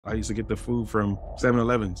I used to get the food from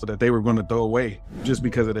 7-Eleven so that they were going to throw away just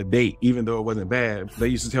because of the date, even though it wasn't bad. They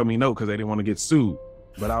used to tell me no because they didn't want to get sued.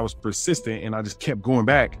 But I was persistent and I just kept going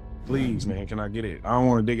back. Please, man, can I get it? I don't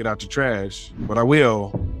want to dig it out the trash, but I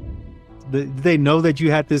will. Did they know that you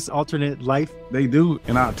had this alternate life? They do,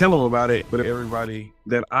 and I tell them about it. But everybody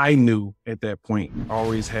that I knew at that point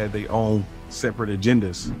always had their own separate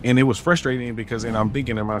agendas. And it was frustrating because then I'm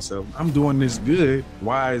thinking to myself, I'm doing this good.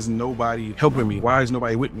 Why is nobody helping me? Why is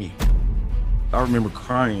nobody with me? I remember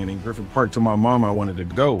crying in Griffith Park to my mom I wanted to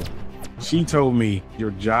go. She told me,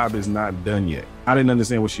 your job is not done yet. I didn't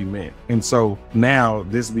understand what she meant. And so now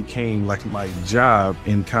this became like my job,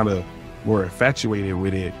 and kind of were infatuated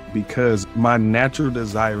with it because my natural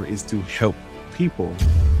desire is to help people.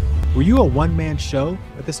 Were you a one-man show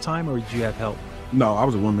at this time, or did you have help? No, I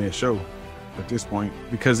was a one-man show at this point,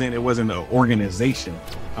 because then it wasn't an organization.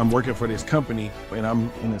 I'm working for this company and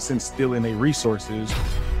I'm, in a sense, stealing their resources.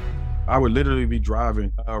 I would literally be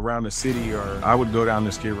driving around the city, or I would go down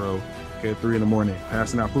the Skid Row at 3 in the morning,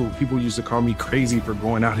 passing out food. People used to call me crazy for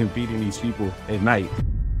going out and feeding these people at night.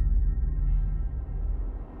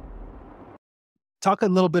 Talk a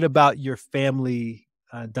little bit about your family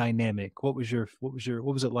dynamic. What was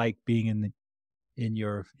it like being in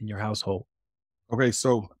your household? Okay,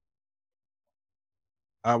 so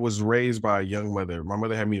I was raised by a young mother. My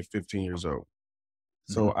mother had me at 15 years old.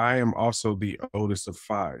 So I am also the oldest of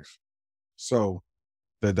 5. So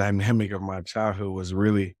the dynamic of my childhood was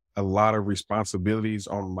really a lot of responsibilities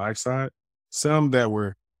on my side. Some that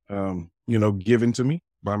were, given to me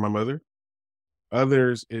by my mother.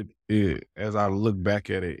 Others, as I look back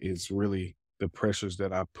at it, it's really the pressures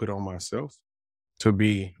that I put on myself to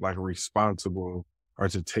be like responsible or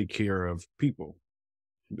to take care of people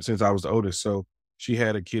since I was the oldest. So she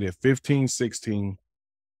had a kid at 15, 16,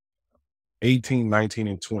 18, 19,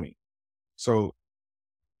 and 20. So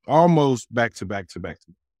almost back to back to back.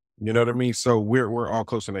 You know what I mean? So we're all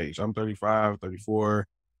close in age. I'm 35, 34,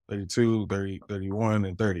 32, 30, 31,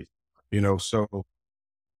 and 30. So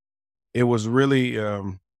it was really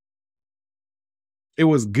it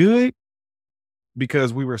was good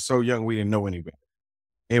because we were so young, we didn't know any better.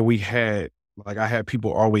 And I had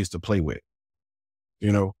people always to play with,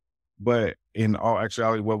 but in all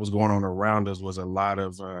actuality, what was going on around us was a lot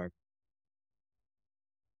of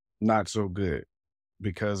not so good,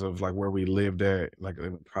 because of like where we lived at, like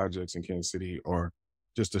in the projects in Kansas City, or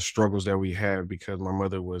just the struggles that we had because my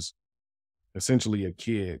mother was essentially a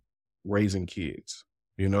kid raising kids.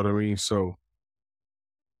 You know what I mean? So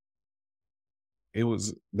it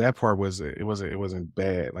was, that part was, it wasn't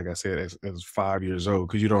bad. Like I said, as 5 years old,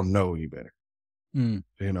 because you don't know any better, Mm.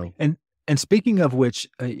 you know? And speaking of which,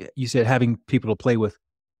 you said having people to play with.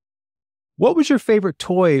 What was your favorite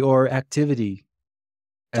toy or activity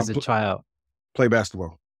as a child? Play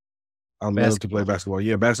basketball. I love to play Basketball. basketball.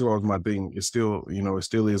 Yeah, basketball is my thing. It's still, it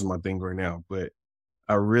still is my thing right now. But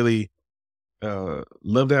I really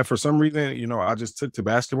love that. For some reason, I just took to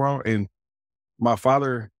basketball. And my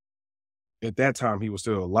father, at that time, he was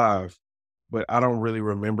still alive, but I don't really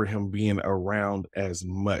remember him being around as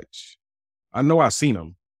much. I know I seen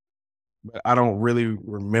him, but I don't really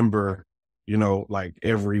remember, like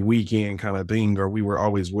every weekend kind of thing, or we were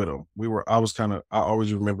always with him. I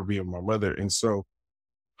always remember being with my mother. And so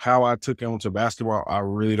how I took on to basketball, I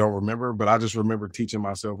really don't remember, but I just remember teaching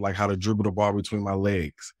myself like how to dribble the ball between my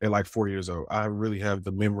legs at like 4 years old. I really have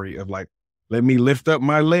the memory of like, let me lift up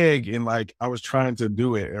my leg. And like, I was trying to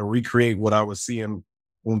do it and recreate what I was seeing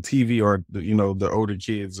on TV, or the older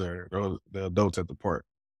kids or the adults at the park.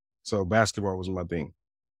 So basketball was my thing.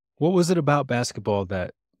 What was it about basketball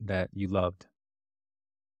that you loved?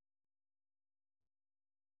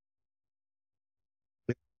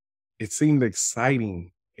 It seemed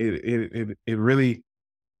exciting. It really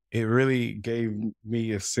gave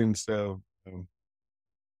me a sense of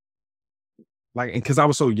like, because I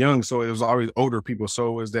was so young, so it was always older people. So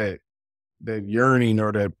it was that yearning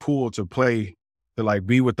or that pull to play, to like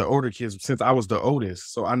be with the older kids, since I was the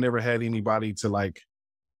oldest. So I never had anybody to like,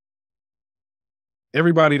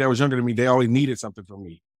 everybody that was younger than me, they always needed something from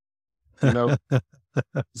me, you know?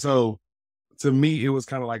 So to me, it was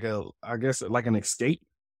kind of like I guess like an escape,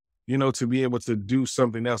 to be able to do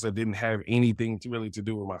something else that didn't have anything to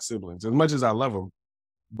do with my siblings, as much as I love them,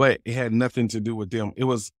 but it had nothing to do with them. It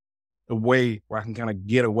was a way where I can kind of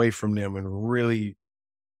get away from them and really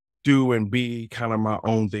do and be kind of my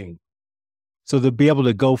own thing. So to be able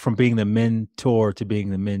to go from being the mentor to being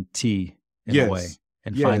the mentee in a way, Yes.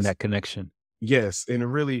 and find Yes. that connection. Yes. And it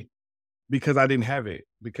really, because I didn't have it,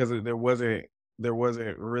 because there wasn't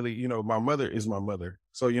really, my mother is my mother.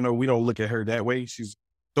 So, we don't look at her that way. She's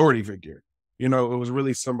authority figure, you know, it was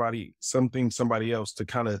really somebody else to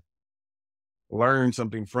kind of learn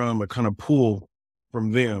something from or kind of pull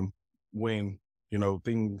from them when, you know,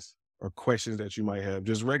 things or questions that you might have,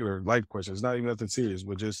 just regular life questions, not even nothing serious,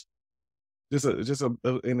 but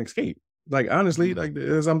an escape. Like honestly, Mm. like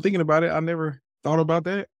as I'm thinking about it, I never thought about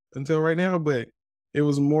that until right now, but it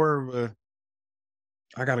was more of a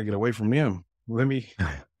I gotta get away from them. Let me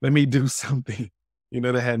do something, you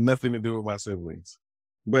know, that had nothing to do with my siblings.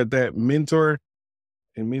 But that mentor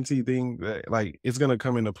and mentee thing, that like it's gonna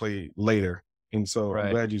come into play later. And so I'm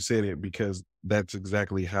Right. glad you said it because that's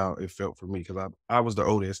exactly how it felt for me. Because I was the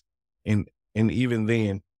oldest, and even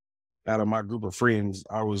then, out of my group of friends,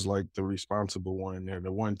 I was like the responsible one there,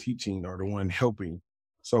 the one teaching or the one helping.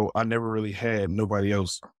 So I never really had nobody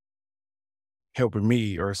else helping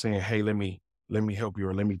me or saying, "Hey, let me help you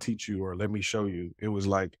or let me teach you or let me show you." It was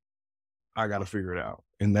like I got to figure it out.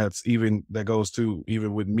 And that goes to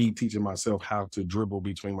even with me teaching myself how to dribble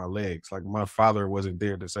between my legs. Like my father wasn't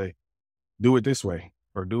there to say, do it this way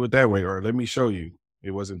or do it that way or let me show you.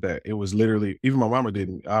 It wasn't that. It was literally, even my mama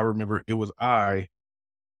didn't. I remember it was like,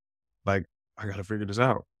 I got to figure this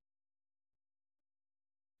out.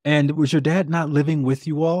 And was your dad not living with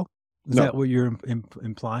you all? Is that No. what you're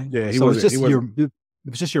implying? Yeah, So he wasn't. it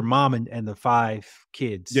was just your mom and the 5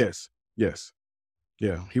 kids. Yes. Yes.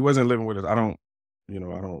 Yeah. He wasn't living with us. I don't,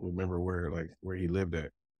 I don't remember where he lived at.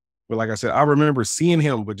 But like I said, I remember seeing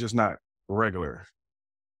him, but just not regular.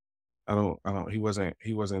 He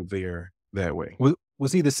wasn't there that way.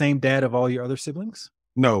 Was he the same dad of all your other siblings?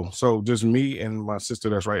 No, so just me and my sister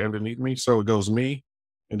that's right underneath me. So it goes me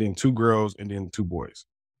and then 2 girls and then 2 boys.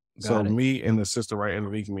 So Got it. me and the sister right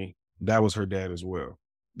underneath me, that was her dad as well.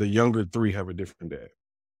 The younger 3 have a different dad.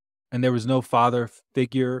 And there was no father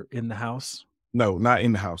figure in the house? No, not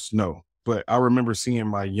in the house, no. But I remember seeing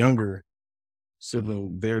my younger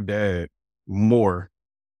sibling, their dad, more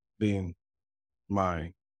than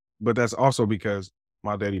mine. But that's also because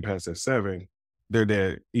my daddy passed at 7. Their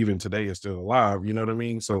dad, even today, is still alive. You know what I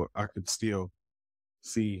mean? So I could still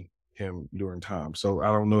see him during time. So I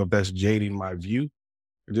don't know if that's jading my view,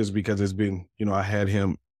 just because it's been, I had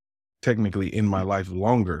him technically in my life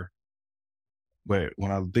longer. But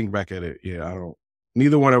when I think back at it, yeah, I don't.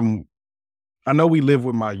 Neither one of them. I know we lived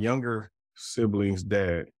with my younger sibling's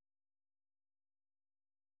dad,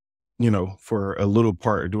 for a little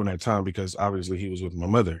part during that time because obviously he was with my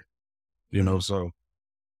mother. Mhm. So,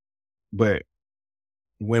 but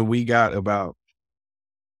when we got about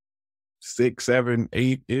 6, 7,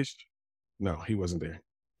 8 ish, no, he wasn't there.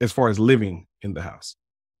 As far as living in the house,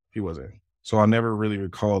 he wasn't. So I never really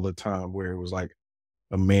recall the time where it was like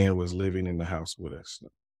a man was living in the house with us.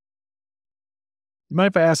 You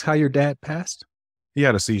mind if I ask how your dad passed? He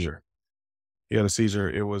had a seizure. He had a seizure.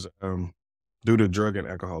 It was due to drug and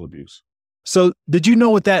alcohol abuse. So, did you know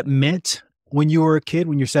what that meant when you were a kid,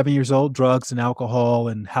 when you're 7 years old, drugs and alcohol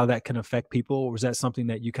and how that can affect people? Or was that something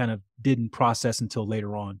that you kind of didn't process until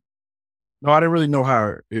later on? No, I didn't really know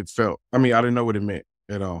how it felt. I mean, I didn't know what it meant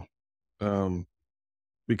at all. Um,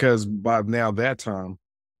 because by now that time,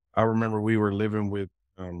 I remember we were living with,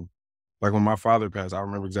 like when my father passed, I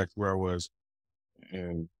remember exactly where I was,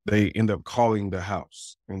 and they end up calling the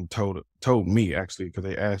house and told me actually because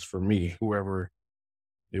they asked for me, whoever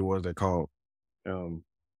it was that called. Um,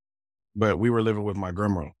 but we were living with my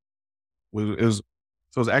grandma. So it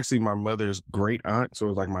was actually my mother's great aunt. So it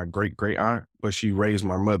was like my great great aunt, but she raised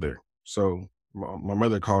my mother. So my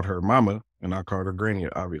mother called her mama, and I called her granny,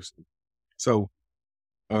 obviously. So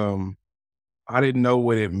um, I didn't know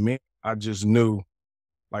what it meant. I just knew,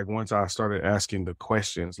 like, once I started asking the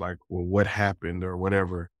questions, like, well, what happened or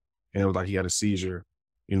whatever, and it was like he had a seizure,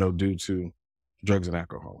 due to drugs and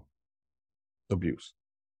alcohol abuse.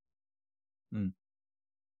 Mm.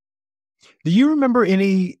 Do you remember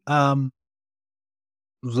any life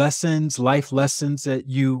lessons that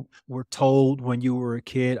you were told when you were a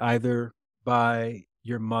kid, either by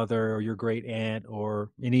your mother or your great aunt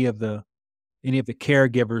or any of the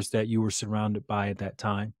caregivers that you were surrounded by at that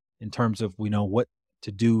time in terms of, what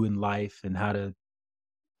to do in life and how to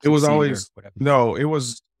It was succeed or always whatever? no, it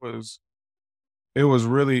was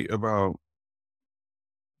really about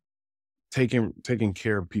taking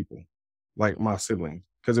care of people, like my siblings,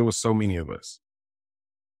 because it was so many of us.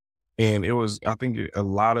 And it was, I think a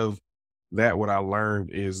lot of that, what I learned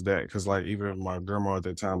is that, because like even my grandma at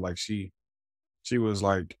that time, like she was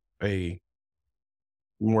like a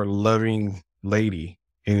more loving lady.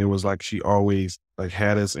 And it was like she always like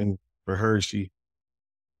had us, and for her,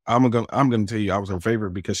 I'm gonna tell you I was her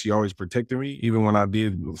favorite because she always protected me. Even when I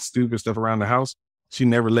did stupid stuff around the house, she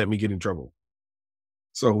never let me get in trouble.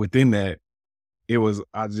 So within that,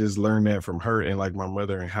 I just learned that from her and like my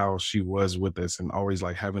mother and how she was with us and always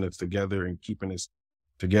like having us together and keeping us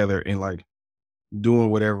together and like doing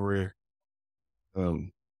whatever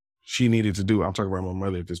um she needed to do. I'm talking about my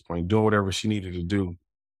mother at this point, doing whatever she needed to do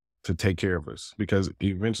to take care of us because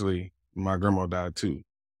eventually my grandma died too,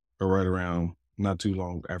 or right around not too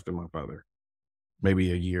long after my father,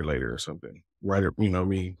 maybe a year later or something. Right,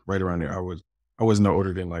 me right around there. I was no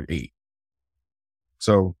older than like 8.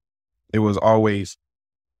 So it was always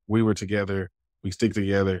we were together, we stick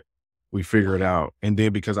together, we figure it out. And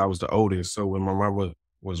then because I was the oldest, so when my mom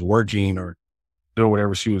was working or doing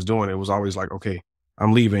whatever she was doing, it was always like, okay,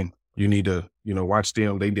 I'm leaving. You need to, watch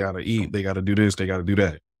them. They gotta eat. They gotta do this. They gotta do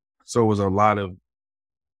that. So it was a lot of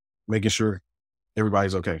making sure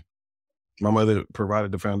everybody's okay. My mother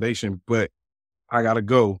provided the foundation, but I gotta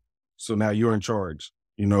go. So now you're in charge.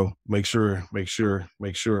 Make sure, make sure,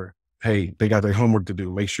 make sure. Hey, they got their homework to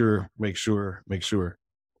do. Make sure, make sure, make sure.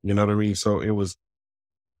 You know what I mean? So it was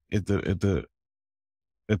at the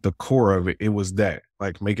core of it, it was that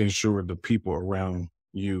like making sure the people around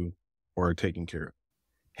you are taken care of.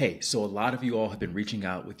 Hey, so a lot of you all have been reaching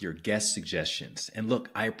out with your guest suggestions. And look,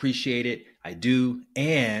 I appreciate it. I do.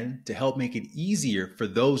 And to help make it easier for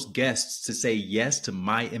those guests to say yes to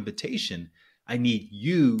my invitation, I need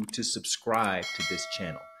you to subscribe to this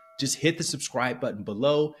channel. Just hit the subscribe button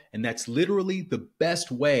below, and that's literally the best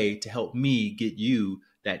way to help me get you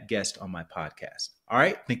that guest on my podcast. All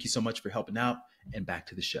right. Thank you so much for helping out, and back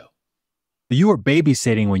to the show. You were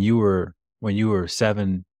babysitting when you were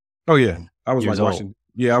 7 Oh yeah. I was years like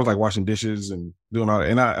old. washing dishes and doing all that.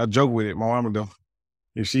 And I joke with it. My mom though,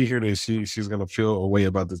 if she hear this, she's gonna feel a way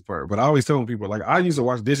about this part. But I always tell people, like I used to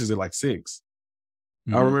wash dishes at like 6.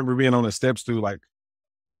 I Mhm. remember being on the steps through like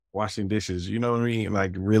washing dishes, you know what I mean?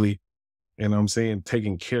 Like really, and I'm saying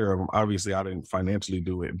taking care of them. Obviously, I didn't financially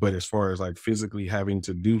do it, but as far as like physically having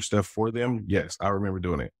to do stuff for them, yes, I remember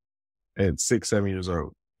doing it at 6, 7 years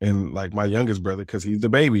old. And like my youngest brother, because he's the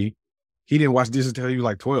baby, he didn't wash dishes until he was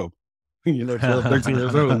like 12, 12, 13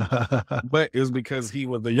 years old. But it was because he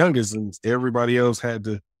was the youngest and everybody else had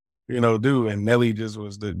to, do. And Nelly just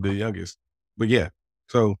was the youngest. But yeah,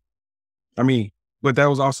 so I mean, but that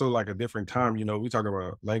was also like a different time, we talk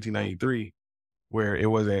about 1993 where it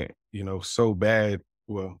wasn't, so bad.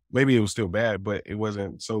 Well, maybe it was still bad, but it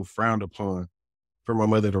wasn't so frowned upon for my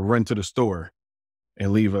mother to run to the store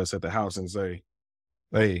and leave us at the house and say,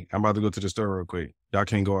 hey, I'm about to go to the store real quick. Y'all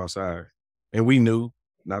can't go outside. And we knew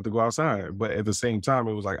not to go outside. But at the same time,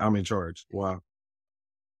 it was like, I'm in charge while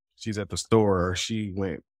she's at the store or she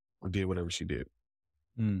went or did whatever she did.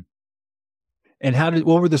 Mm. And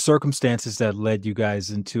what were the circumstances that led you guys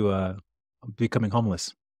into becoming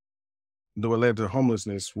homeless? What led to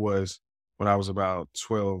homelessness was when I was about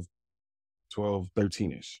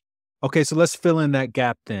 13-ish. Okay, so let's fill in that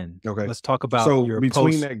gap then. Okay. Let's talk about So your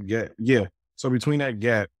between post. that gap, yeah. So between that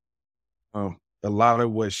gap, a lot of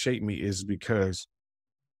what shaped me is because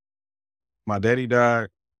my daddy died,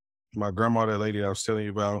 my grandma, that lady I was telling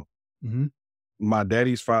you about, Mhm. my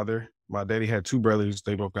daddy's father, my daddy had 2 brothers,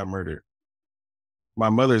 they both got murdered. My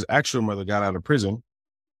mother's actual mother got out of prison.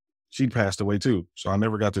 She passed away too. So I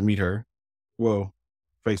never got to meet her. Well,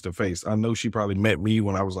 face to face. I know she probably met me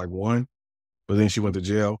when I was like 1, but then she went to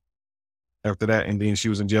jail after that. And then she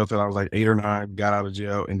was in jail till I was like 8 or 9, got out of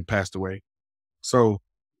jail and passed away. So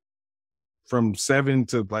from 7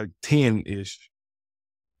 to like 10-ish,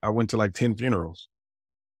 I went to like 10 funerals.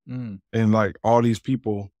 Mm. And like all these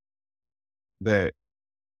people that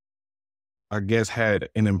I guess had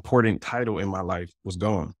an important title in my life was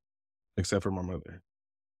gone, except for my mother.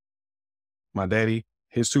 My daddy,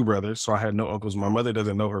 his 2 brothers, so I had no uncles. My mother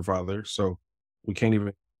doesn't know her father, so we can't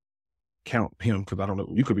even count him because I don't know.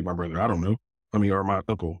 You could be my brother. I don't know. I mean, or my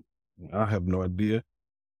uncle. I have no idea.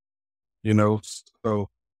 So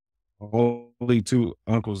only 2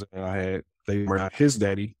 uncles that I had, they were his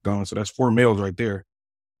daddy gone. So that's 4 males right there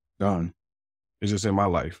gone. It's just in my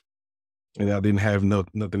life. And I didn't have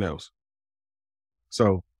nothing else.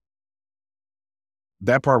 So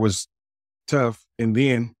that part was tough. And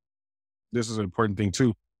then this is an important thing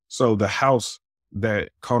too. So the house that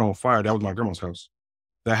caught on fire, that was my grandma's house.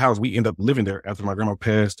 The house, we ended up living there after my grandma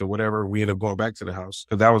passed or whatever. We ended up going back to the house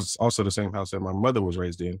because that was also the same house that my mother was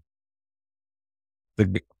raised in.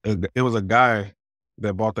 It was a guy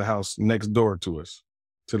that bought the house next door to us,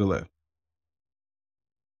 to the left.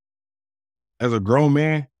 As a grown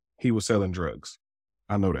man, he was selling drugs.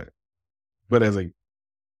 I know that. But as a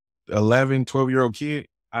 11, 12-year-old kid,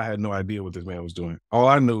 I had no idea what this man was doing. All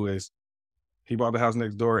I knew is he bought the house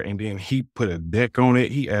next door and then he put a deck on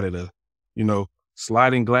it. He added a,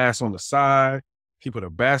 sliding glass on the side. He put a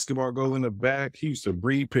basketball goal in the back. He used to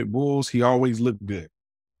breed pit bulls. He always looked good.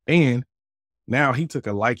 And now he took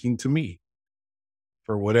a liking to me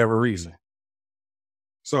for whatever reason.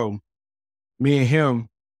 So me and him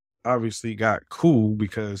obviously got cool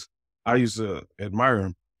because I used to admire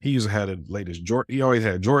him. He used to have the latest Jordan. He always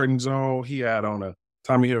had Jordans on. He had on a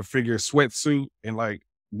Tommy Hilfiger sweatsuit. And like,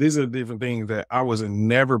 these are different things that I wasn't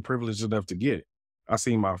never privileged enough to get. I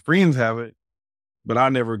seen my friends have it, but I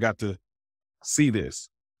never got to see this.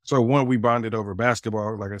 So one, we bonded over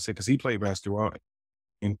basketball, like I said, because he played basketball.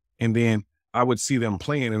 And then I would see them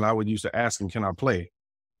playing and I would used to ask him, can I play?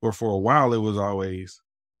 Or for a while, it was always,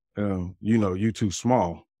 you too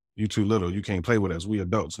small, you too little, you can't play with us. We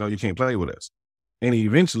adults, no, you can't play with us. And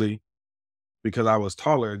eventually, because I was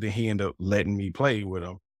taller, then he ended up letting me play with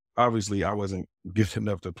him. Obviously, I wasn't good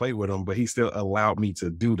enough to play with him, but he still allowed me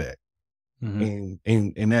to do that. Mhm.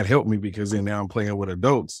 And that helped me because then now I'm playing with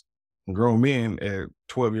adults, grown men at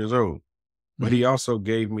 12 years old. But he Mhm. also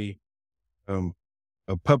gave me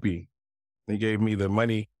a puppy. He gave me the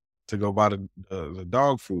money to go buy the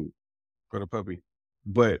dog food for the puppy.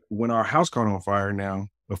 But when our house caught on fire now,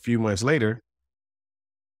 a few months later,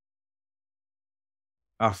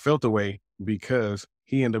 I felt the way because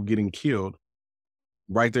he ended up getting killed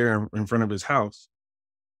right there in front of his house,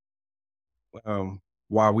 um,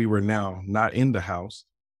 while we were now not in the house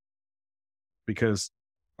because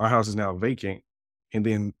our house is now vacant. And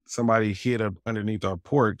then somebody hid up underneath our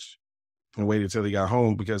porch and waited till he got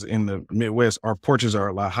home because in the Midwest, our porches are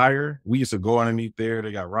a lot higher. We used to go underneath there.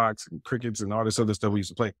 They got rocks and crickets and all this other stuff we used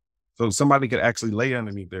to play. So somebody could actually lay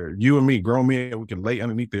underneath there. You and me, grown men, we can lay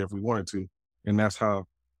underneath there if we wanted to. And that's how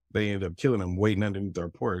they ended up killing him, waiting underneath our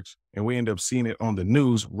porch. And we ended up seeing it on the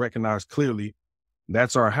news, recognized clearly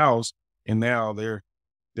that's our house. And now they're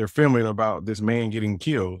filming about this man getting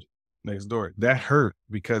killed next door. That hurt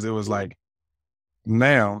because it was like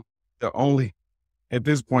now the only at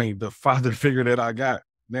this point, the father figure that I got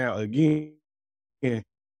now again,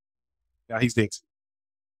 now he's dead.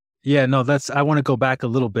 Yeah, no, that's I wanna go back a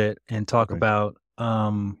little bit and talk Okay. about,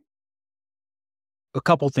 a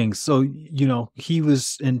couple things. So, he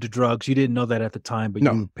was into drugs. You didn't know that at the time, but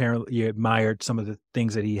No, you apparently you admired some of the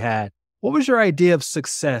things that he had. What was your idea of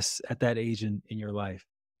success at that age in your life?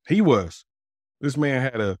 he was. This man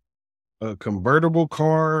had a convertible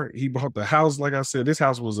car. He bought the house. Like I said, this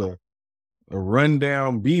house was a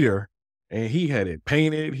rundown beater and he had it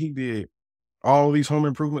painted. He did all these home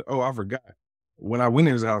improvement. Oh, I forgot. When I went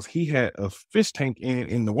in his house, he had a fish tank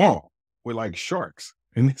in the wall with like sharks.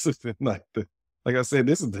 And this is like I said,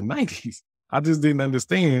 this is the 90s. I just didn't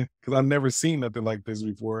understand because I never seen nothing like this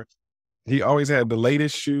before. He always had the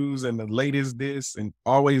latest shoes and the latest this and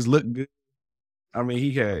always looked good. I mean,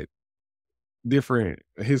 he had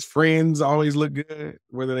his friends always looked good,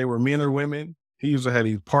 whether they were men or women. He used to have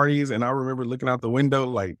these parties, and I remember looking out the window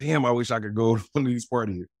like, damn, I wish I could go to one of these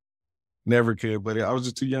parties. Never could, but I was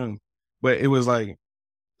just too young. But it was like,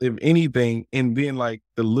 if anything, and then like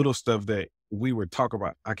the little stuff that we would talk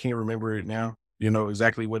about, I can't remember it now,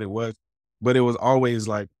 exactly what it was, but it was always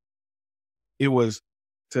like, it was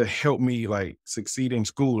to help me like succeed in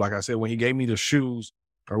school. Like I said, when he gave me the shoes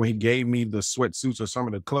or when he gave me the sweatsuits or some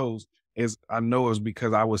of the clothes, is I know it was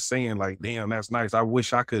because I was saying like, damn, that's nice. I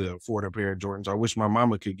wish I could afford a pair of Jordans. I wish my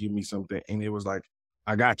mama could give me something. And it was like,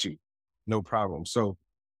 I got you. No problem. So How did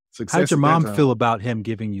success your at that mom time. feel about him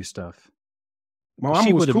giving you stuff? My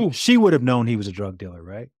mama was cool. She would have known he was a drug dealer,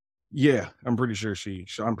 right? Yeah, I'm pretty sure she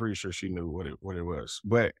knew what it was.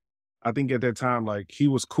 But I think at that time, like he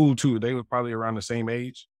was cool too. They were probably around the same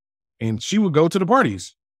age. And she would go to the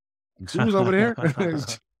parties. She was over there.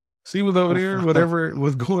 She was over there, whatever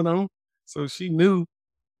was going on. So she knew,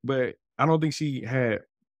 but I don't think she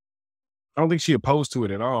opposed to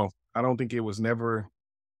it at all. I don't think it was never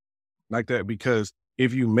like that because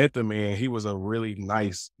if you met the man, he was a really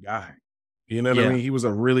nice guy. You know what I Yeah. mean? He was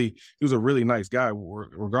a really nice guy,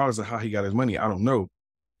 regardless of how he got his money. I don't know.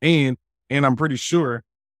 And and I'm pretty sure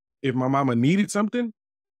if my mama needed something,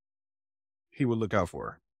 he would look out for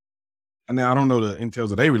her. And now I don't know the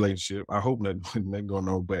entails of their relationship. I hope not nothing going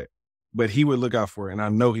on, but he would look out for her, and I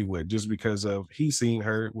know he would just because of he seen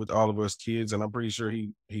her with all of us kids, and I'm pretty sure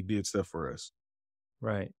he did stuff for us.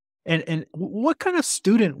 Right. And what kind of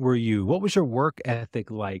student were you? What was your work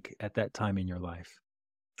ethic like at that time in your life?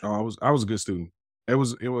 Oh, I was a good student. It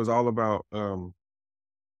was all about I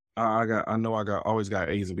always got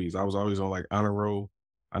A's and B's. I was always on like honor roll.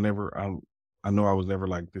 I never I know I was never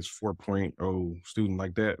like this 4.0 student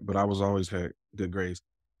like that, but I was always had good grades.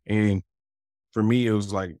 And for me, it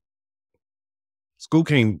was like school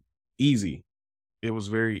came easy. It was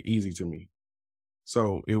very easy to me.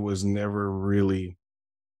 So it was never really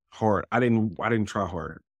hard. I didn't try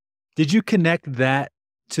hard. Did you connect that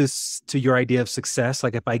to your idea of success?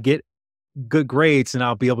 Like, if I get good grades, and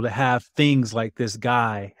I'll be able to have things like this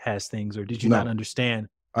guy has things, or did you not No, understand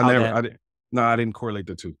I how never, that? I didn't, no, I didn't correlate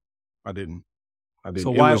the two. I didn't,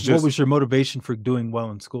 So It why? was What just was your motivation for doing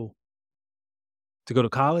well in school? To go to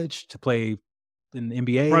college, to play in the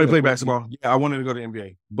NBA? probably Like, play what did you? basketball. Yeah, I wanted to go to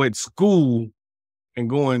NBA, but school and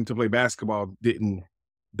going to play basketball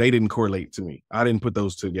they didn't correlate to me. I didn't put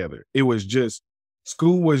those together. It was just,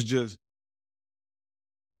 school was just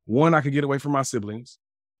one, I could get away from my siblings,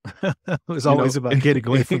 It was you know, always about getting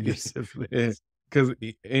away from your siblings. because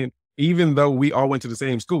and even though we all went to the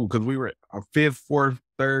same school, because we were a fifth, fourth,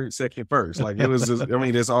 third, second, first, like it was just, I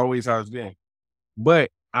mean, that's always how it's been. But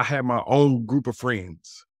I had my own group of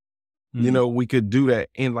friends. Mm. We could do that.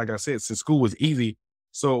 And like I said, since school was easy,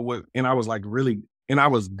 so it was, and I was like really, and I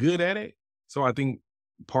was good at it. So I think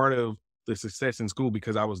part of the success in school,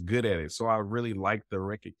 because I was good at it. So I really liked the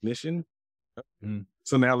recognition. Mm.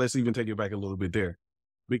 So now let's even take it back a little bit there.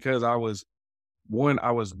 Because I was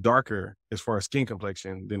darker as far as skin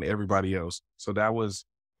complexion than everybody else. So that was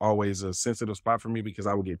always a sensitive spot for me because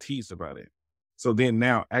I would get teased about it. So then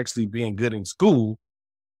now actually being good in school,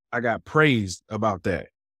 I got praised about that.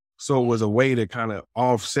 So it was a way to kind of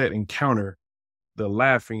offset and counter the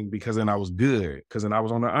laughing, because then I was good, because then I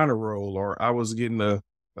was on the honor roll, or I was getting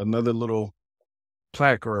another little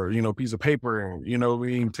plaque, or, piece of paper, and,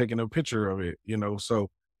 we taking a picture of it, so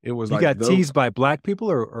it was You like got those. teased by black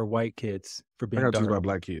people or white kids for I being got teased dark? by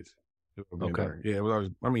black kids for being Okay, dark. Yeah, it was always,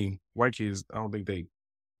 I mean, white kids, I don't think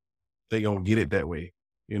they gonna get it that way,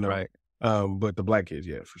 you know. right, But the black kids,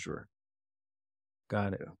 yeah, for sure.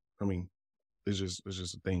 got it. Yeah. I mean, it's just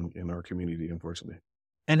a thing in our community, unfortunately.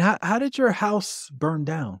 And how did your house burn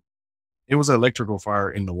down? It was an electrical fire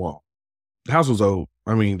in the wall. The house was old.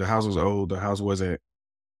 I mean, the house was old. The house wasn't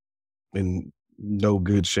in no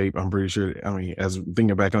good shape. I'm pretty sure. I mean, as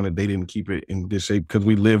thinking back on it, they didn't keep it in good shape because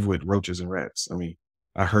we live with roaches and rats. I mean,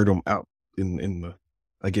 I heard them out in the,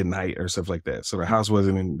 like, at night or stuff like that. So the house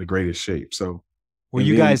wasn't in the greatest shape. So, Were and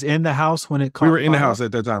you then guys in the house when it we were caught in the fire? house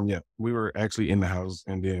at that time. Yeah, we were actually in the house.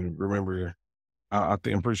 And then remember, I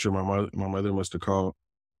think I'm pretty sure my mother must have called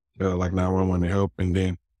like 911 to help. And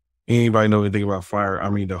then anybody know anything about fire? I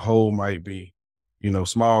mean, the hole might be,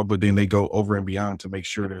 small, but then they go over and beyond to make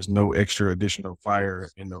sure there's no extra additional fire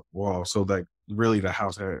in the wall. So like really the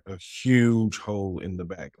house had a huge hole in the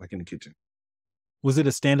back, like in the kitchen. Was it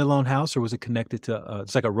a standalone house or was it connected to?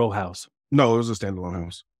 It's like a row house. No, it was a standalone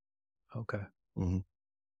house. Okay. Hmm.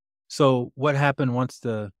 So what happened once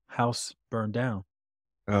the house burned down?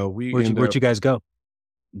 We Where'd ended up, you guys go?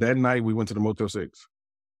 that night we went to the Motel 6.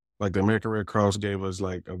 Like the American Red Cross gave us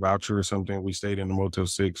like a voucher or something. We stayed in the Motel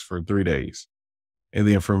 6 for 3 days. And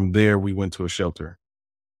then from there, we went to a shelter.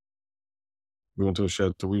 We went to a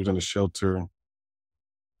shelter. We was in a shelter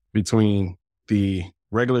between the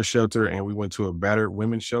regular shelter and we went to a battered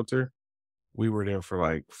women's shelter. We were there for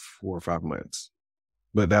like 4 or 5 months.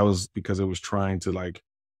 But that was because it was trying to like,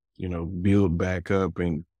 build back up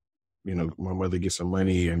and, my mother get some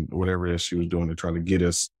money and whatever else she was doing to try to get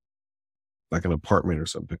us like an apartment or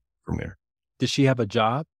something from there. Did she have a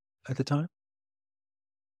job at the time?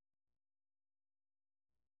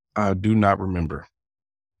 I do not remember,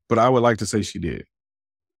 but I would like to say she did.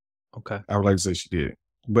 Okay. I would like to say she did.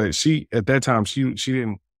 But she, at that time, she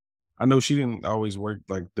didn't, I know she didn't always work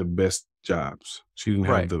like the best jobs. She didn't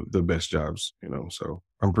have Right. the best jobs, so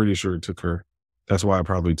I'm pretty sure it took her. That's why it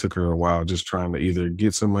probably took her a while just trying to either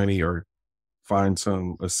get some money or find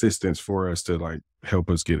some assistance for us to like help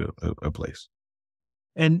us get a place.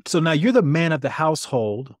 And so now you're the man of the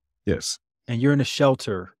household Yes. and you're in a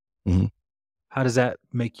shelter. Mhm. How does that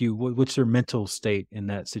make you? What's your mental state in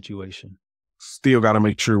that situation? Still got to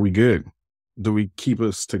make sure we good. Do we keep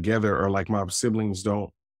us together, or like my siblings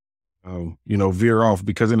don't, veer off?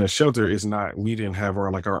 Because in a shelter, it's not, we didn't have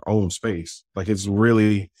our own space. Like it's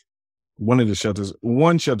really one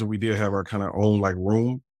shelter we did have our kind of own like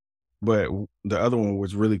room, but the other one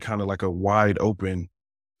was really kind of like a wide open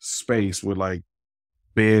space with like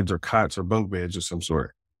beds or cots or bunk beds of some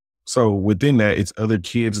sort. So within that, it's other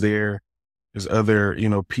kids there, there's other,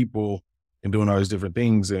 people and doing all these different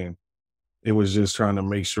things. And it was just trying to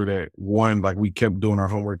make sure that one, like we kept doing our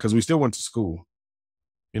homework because we still went to school.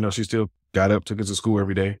 She still got up, took us to school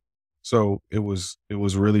every day. So it was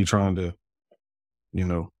really trying to,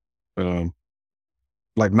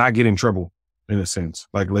 like not get in trouble in a sense.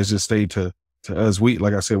 Like let's just stay to us. We,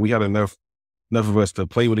 like I said, we had enough of us to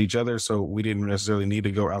play with each other. So we didn't necessarily need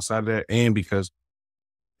to go outside of that. And because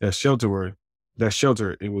that shelter,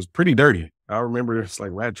 it was pretty dirty. I remember it's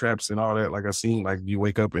like rat traps and all that. Like I seen, like you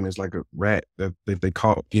wake up and it's like a rat that they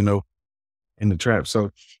caught, in the trap.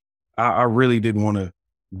 So I really didn't want to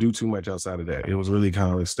do too much outside of that. It was really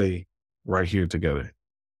kind of like stay right here together.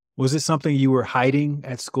 Was it something you were hiding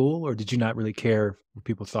at school, or did you not really care what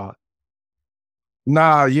people thought?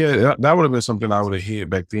 Nah, yeah, that would have been something I would have hid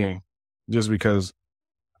back then, just because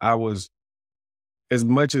I was, as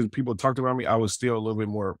much as people talked about me, I was still a little bit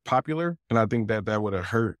more popular, and I think that that would have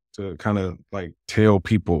hurt to kind of like tell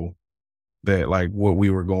people that like what we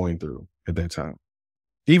were going through at that time.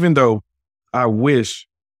 Even though I wish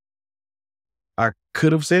I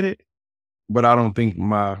could have said it, but I don't think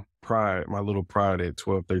my pride, my little pride at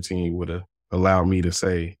 12, 13 would have allowed me to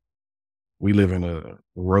say, we live in a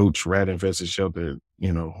roach rat infested shelter,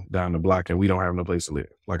 down the block and we don't have no place to live.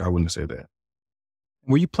 Like I wouldn't have said that.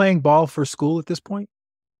 Were you playing ball for school at this point?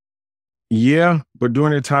 Yeah. But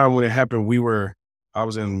during the time when it happened, I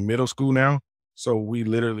was in middle school now. So we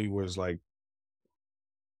literally was like,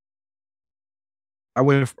 I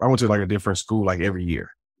went to like a different school like every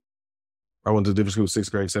year. I went to a different school, 6th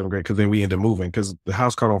grade, 7th grade, because then we ended up moving because the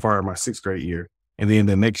house caught on fire in my 6th grade year. And then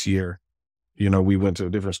the next year, we went to a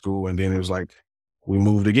different school and then it was like we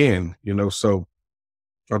moved again, So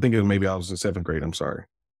I think maybe I was in 7th grade. I'm sorry.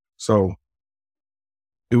 So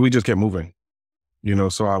we just kept moving,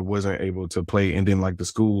 so I wasn't able to play. And then like the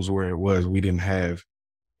schools where it was, we didn't have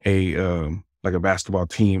like a basketball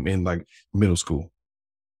team in like middle school.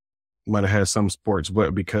 Might have had some sports,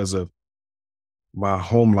 but because of my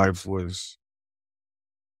home life was,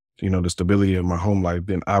 the stability of my home life,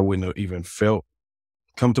 then I wouldn't have even felt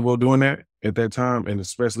comfortable doing that at that time. And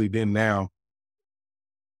especially then now,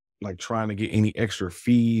 like trying to get any extra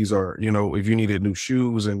fees or, if you needed new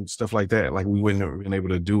shoes and stuff like that, like we wouldn't have been able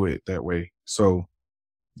to do it that way. So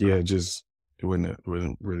yeah, it really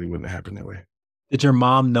wouldn't have happened that way. Did your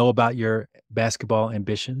mom know about your basketball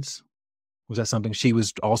ambitions? Was that something she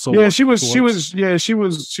was also? Yeah, she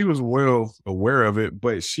was well aware of it,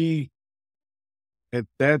 but at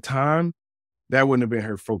that time, that wouldn't have been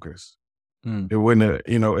her focus. It wouldn't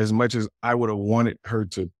have, as much as I would have wanted her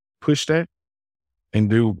to push that and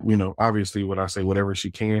do, obviously what I say, whatever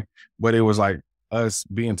she can, but it was like us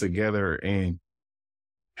being together and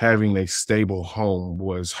having a stable home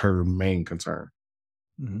was her main concern.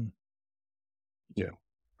 Mm-hmm. Yeah,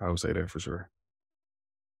 I would say that for sure.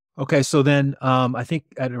 Okay, so then I think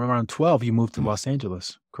at around 12, you moved to Los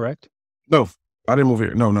Angeles, correct? No, I didn't move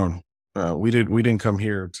here. No. We didn't come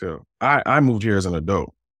here till I moved here as an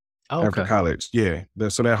adult after college. Yeah.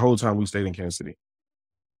 So that whole time we stayed in Kansas City.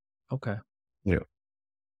 Okay. Yeah.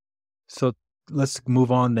 So let's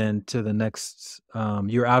move on then to the next.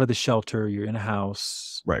 You're out of the shelter. You're in a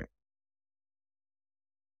house, right?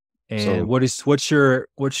 And what's your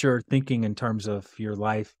thinking in terms of your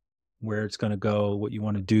life, where it's going to go, what you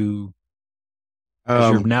want to do?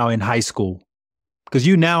 As you're now in high school, because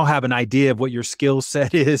you now have an idea of what your skill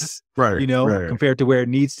set is, right? Compared to where it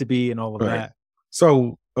needs to be and all of that.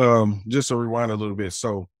 So, just to rewind a little bit.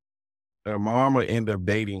 So, my mama ended up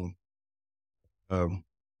dating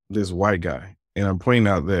this white guy. And I'm pointing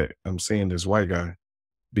out that I'm saying this white guy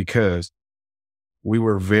because we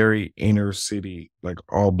were very inner city, like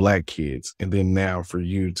all Black kids. And then now for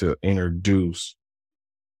you to introduce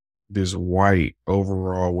this white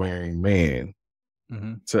overall wearing man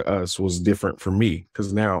to us was different for me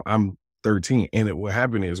because now I'm 13. And what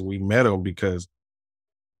happened is we met him because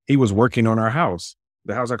he was working on our house.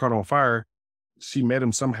 The house I caught on fire, she met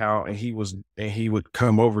him somehow and he would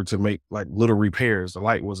come over to make like little repairs. The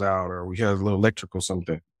light was out or we had a little electrical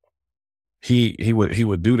something. He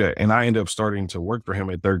would do that. And I ended up starting to work for him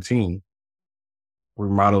at 13,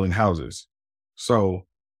 remodeling houses. So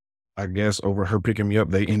I guess over her picking me up,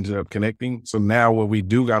 they ended up connecting. So now when we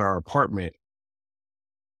do got our apartment,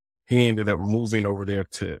 he ended up moving over there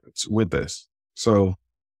with us. So,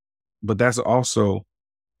 but that's also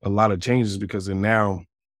a lot of changes because then now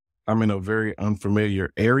I'm in a very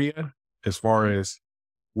unfamiliar area as far as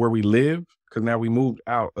where we live. Cause now we moved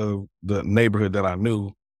out of the neighborhood that I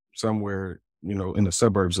knew somewhere, in the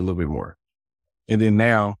suburbs a little bit more. And then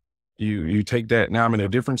now you take that, now I'm in a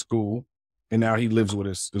different school and now he lives with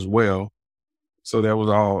us as well. So that was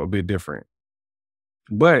all a bit different.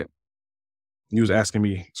 But he was asking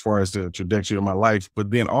me as far as the trajectory of my life, but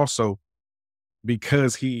then also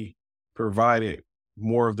because he provided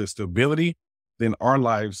more of the stability, then our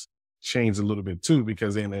lives changed a little bit too,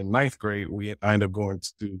 because in 9th grade, I ended up going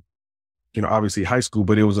to, obviously high school,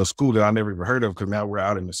 but it was a school that I never even heard of because now we're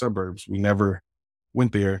out in the suburbs. We never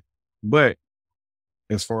went there. But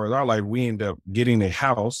as far as our life, we ended up getting a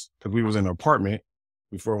house because we was in an apartment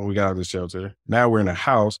before when we got out of the shelter. Now we're in a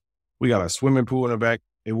house. We got a swimming pool in the back.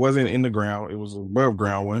 It wasn't in the ground. It was an above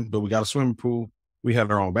ground one, but we got a swimming pool. We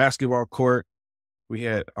had our own basketball court. We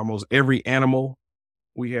had almost every animal.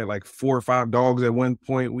 We had like 4 or 5 dogs at one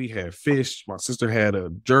point. We had fish. My sister had a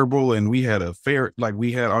gerbil, and we had a ferret. Like,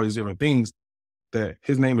 we had all these different things. That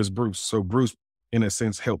his name is Bruce. So Bruce, in a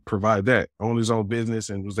sense, helped provide that, owned his own business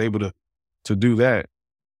and was able to do that.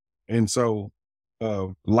 And so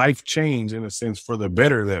life changed in a sense for the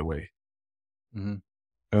better that way.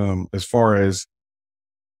 As far as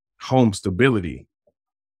home stability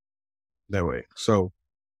that way. So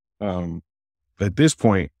at this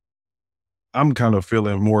point, I'm kind of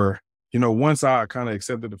feeling more, once I kind of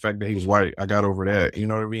accepted the fact that he was white, I got over that. You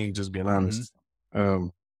know what I mean? Just being honest.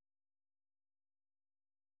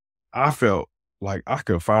 I felt like I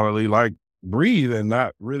could finally like breathe and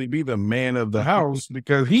not really be the man of the house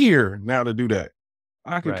because he here now to do that.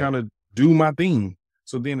 I could kind of do my thing.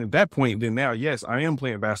 So then at that point, then now, yes, I am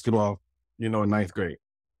playing basketball, in 9th grade.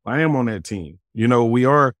 I am on that team.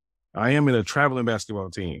 I am in a traveling basketball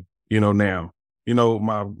team, now.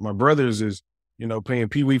 My brothers is, playing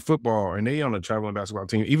Pee Wee football, and they on a traveling basketball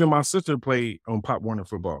team. Even my sister played on Pop Warner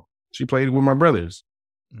football. She played with my brothers,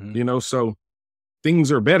 so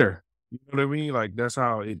things are better. You know what I mean? Like, that's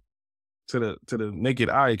how it, to the naked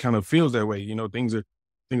eye, it kind of feels that way. Things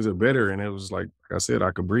are better. And it was like I said,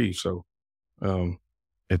 I could breathe. So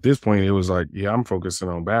at this point, it was like, yeah, I'm focusing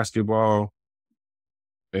on basketball.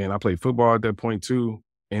 And I played football at that point too.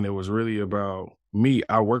 And it was really about me.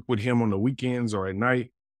 I worked with him on the weekends or at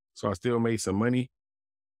night. So I still made some money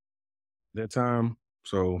that time.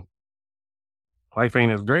 So life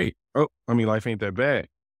ain't as great. Life ain't that bad.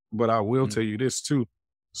 But I will tell you this too.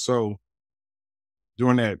 So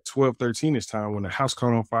during that 12, 13-ish time, when the house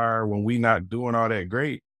caught on fire, when we not doing all that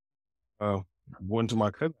great, went to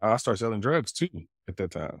my cousin, I started selling drugs too at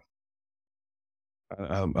that time.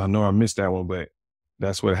 I know I missed that one, but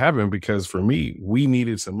that's what happened because for me, we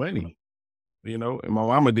needed some money, and my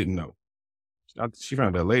mama didn't know. She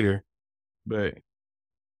found out later, but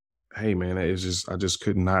hey, man, I just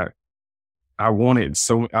could not. I wanted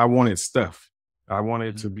stuff. I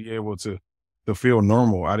wanted to be able to feel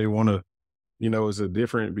normal. I didn't want to, it's a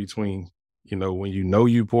difference between, when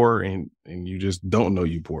you poor and you just don't know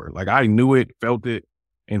you poor. Like, I knew it, felt the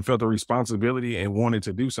responsibility and wanted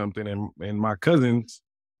to do something. And my cousins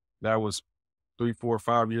that was 3, 4,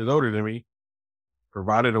 5 years older than me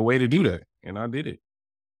provided a way to do that. And I did it.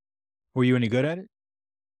 Were you any good at it?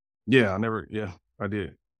 Yeah, I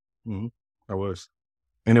did. I was.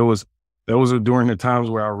 And that was during the times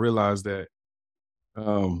where I realized that,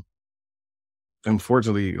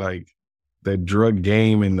 unfortunately, like, that drug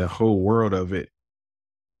game and the whole world of it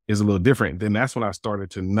is a little different. Then that's when I started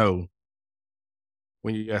to know,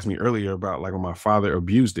 when you asked me earlier about like when my father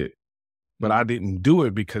abused it, but I didn't do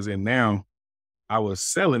it because then now I was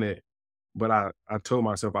selling it, but I told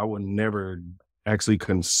myself I would never actually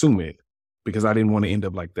consume it because I didn't want to end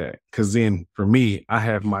up like that. Cause then for me, I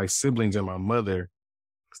have my siblings and my mother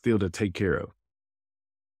still to take care of.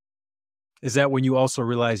 Is that when you also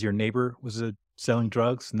realized your neighbor was selling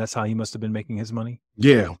drugs, and that's how he must have been making his money?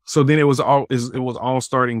 Yeah. So then it was all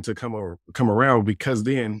starting to come around, because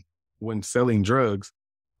then when selling drugs,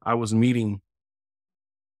 I was meeting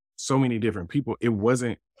so many different people.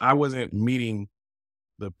 I wasn't meeting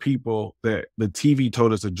the people that the TV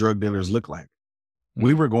told us the drug dealers look like.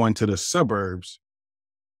 We were going to the suburbs,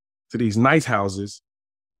 to these nice houses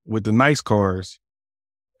with the nice cars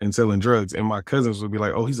and selling drugs. And my cousins would be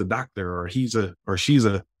like, oh, he's a doctor, or she's a,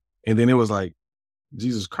 and then it was like,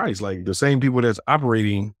 Jesus Christ, like the same people that's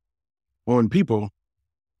operating on people,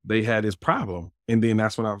 they had this problem. And then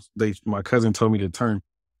that's when my cousin told me to turn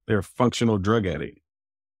their functional drug addict.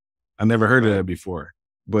 I never heard of that before,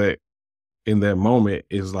 but in that moment,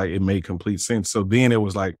 it's like, it made complete sense. So then it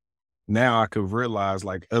was like, now I could realize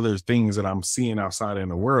like other things that I'm seeing outside in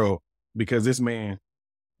the world, because this man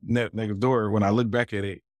next door, when I look back at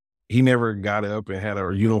it, he never got up and had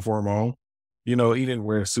a uniform on. He didn't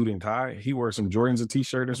wear a suit and tie. He wore some Jordans, a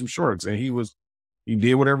t-shirt, and some shorts. And he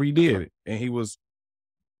did whatever he did. And he was,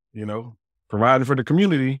 providing for the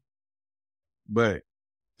community. But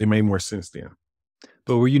it made more sense then.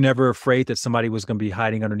 But were you never afraid that somebody was going to be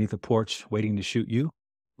hiding underneath a porch waiting to shoot you?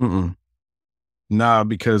 Nah,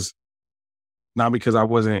 because I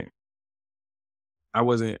wasn't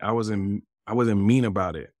mean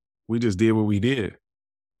about it. We just did what we did.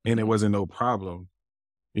 And it wasn't no problem.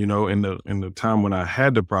 In the time when I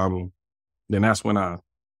had the problem, then that's when I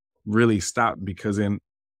really stopped, because then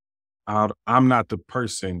I'm not the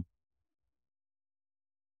person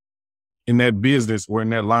in that business or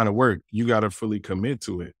in that line of work. You got to fully commit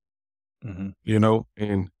to it,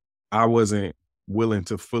 and I wasn't willing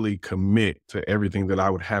to fully commit to everything that I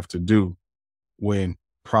would have to do when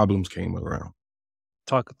problems came around.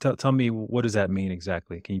 Tell me, what does that mean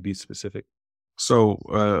exactly? Can you be specific?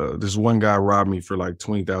 So this one guy robbed me for like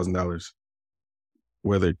 $20,000,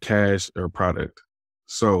 whether cash or product.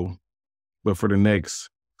 So, but for the next,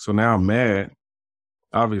 so now I'm mad.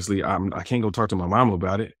 Obviously, I can't go talk to my mom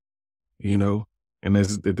about it, you know. And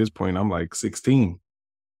at this point, I'm like 16,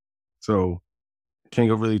 so can't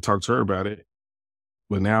go really talk to her about it.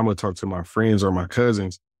 But now I'm gonna talk to my friends or my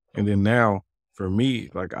cousins, and then now for me,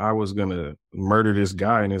 like I was gonna murder this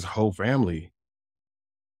guy and his whole family.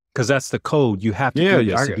 Because that's the code. You have to Yeah, do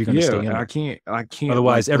yeah, this if you're going to stay in I it. can't like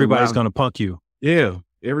Otherwise, everybody's allow. going to punk you. Yeah,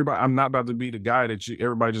 everybody. I'm not about to be the guy that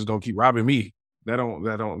everybody just gonna keep robbing me. That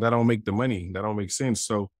don't make the money. That don't make sense.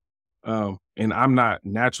 So, and I'm not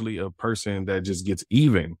naturally a person that just gets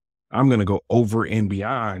even. I'm gonna go over and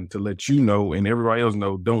beyond to let you know and everybody else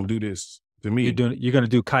know. Don't do this to me. You're going to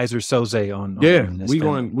do Kaiser Soze on Yeah, him and his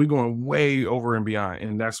family. we going way over and beyond,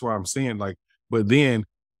 and that's why I'm saying like. But then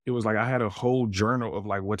it was like I had a whole journal of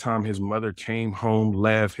like what time his mother came home,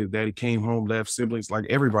 left, his daddy came home, left, siblings, like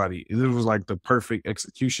everybody. It was like the perfect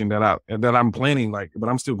execution that I'm planning. Like, but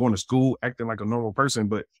I'm still going to school, acting like a normal person,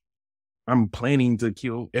 but I'm planning to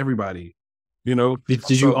kill everybody. You know? Did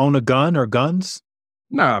you own a gun or guns?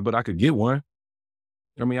 Nah, but I could get one.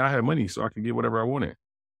 I mean, I had money, so I could get whatever I wanted.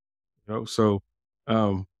 You know, so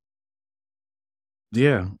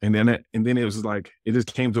yeah, and then it was like it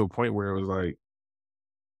just came to a point where it was like,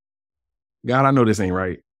 God, I know this ain't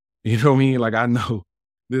right. You know what I mean? Like I know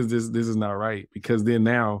this is not right because then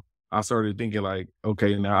now I started thinking like,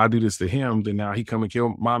 okay, now I do this to him, then now he come and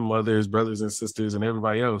kill my mother, his brothers and sisters, and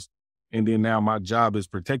everybody else, and then now my job is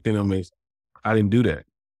protecting him. Is I didn't do that,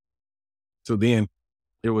 so then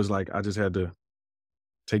it was like I just had to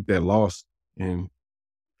take that loss and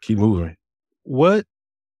keep moving. What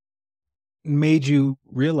made you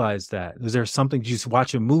realize that? Was there something? Did you just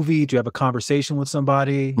watch a movie? Did you have a conversation with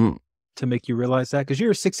somebody to make you realize that? Because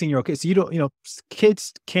you're a 16-year-old kid, so you don't,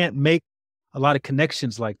 kids can't make a lot of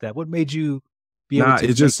connections like that. What made you be able to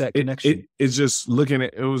make that connection? It's just looking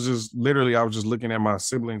at, it was just literally, I was just looking at my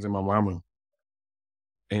siblings and my mama.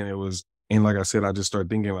 And like I said, I just started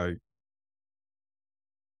thinking like,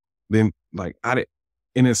 then like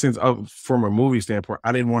in a sense of, from a movie standpoint,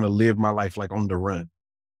 I didn't want to live my life like on the run.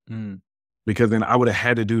 Because then I would have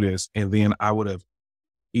had to do this, and then I would have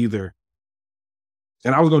either,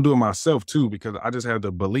 and I was going to do it myself too, because I just had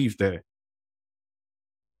the belief that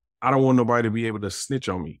I don't want nobody to be able to snitch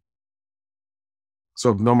on me. So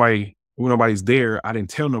if when nobody's there, I didn't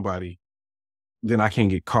tell nobody, then I can't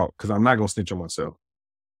get caught because I'm not going to snitch on myself.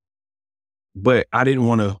 But I didn't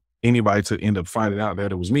want anybody to end up finding out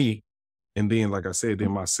that it was me. And then, like I said,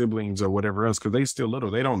 then my siblings or whatever else, because they still little,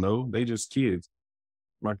 they don't know. They just kids.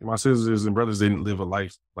 My sisters and brothers didn't live a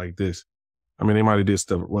life like this. I mean, they might have did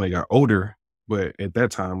stuff when they got older, but at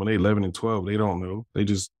that time, when they 11 and 12, they don't know. They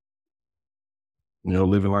just,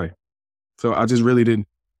 living life. So I just didn't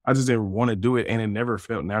want to do it, and it never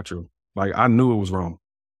felt natural. Like I knew it was wrong.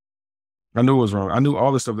 I knew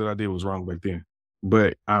all the stuff that I did was wrong back then,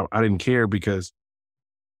 but I didn't care because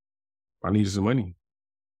I needed some money.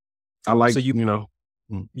 So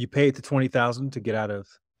you paid the $20,000 to get out of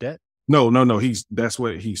debt? No. That's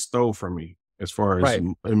what he stole from me as far as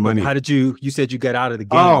money. How did you said you got out of the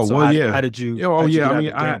game. Oh, so well, yeah. How did you? I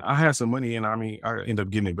mean, I had some money, and I mean, I ended up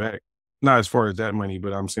getting it back. Not as far as that money,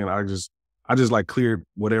 but I'm saying I just like cleared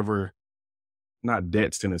whatever, not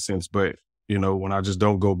debts in a sense, but when I just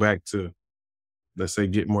don't go back to, let's say,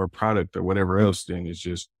 get more product or whatever else, then it's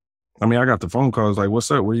just, I mean, I got the phone calls like,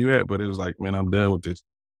 what's up? Where you at? But it was like, man, I'm done with this.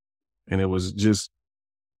 And it was just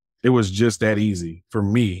that easy for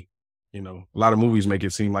me. A lot of movies make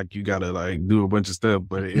it seem like you gotta like do a bunch of stuff,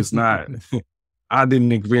 but it's not. I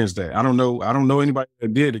didn't experience that. I don't know anybody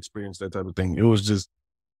that did experience that type of thing. It was just,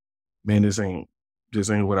 man, this ain't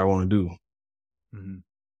what I want to do. Mm-hmm.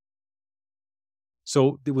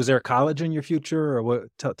 So was there college in your future, or what?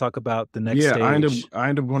 Talk about the next stage. I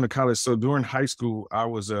ended up going to college. So during high school, I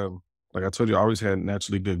was, like I told you, I always had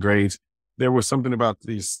naturally good grades. There was something about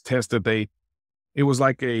these tests that it was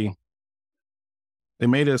like they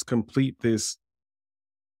made us complete this,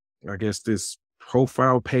 I guess, this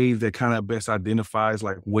profile page that kind of best identifies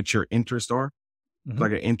like what your interests are,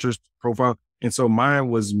 like an interest profile. And so mine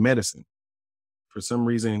was medicine. For some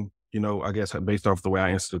reason, I guess based off the way I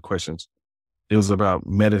answered the questions, it was about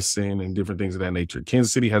medicine and different things of that nature.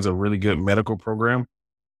 Kansas City has a really good medical program.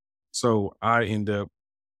 So I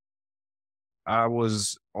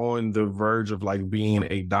was on the verge of like being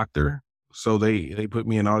a doctor, So they put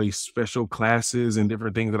me in all these special classes and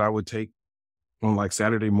different things that I would take on like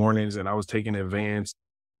Saturday mornings, and I was taking advanced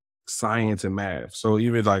science and math. So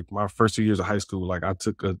even like my first 2 years of high school, like I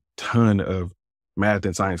took a ton of math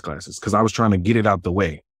and science classes because I was trying to get it out the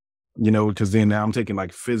way, because then now I'm taking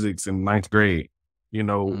like physics in ninth grade,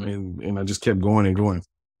 and I just kept going and going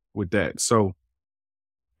with that. So,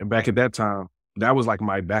 and back at that time, that was like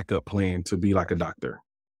my backup plan to be like a doctor,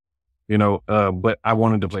 but I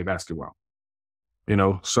wanted to play basketball,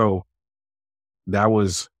 so that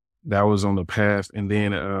was on the path. And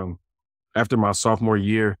then after my sophomore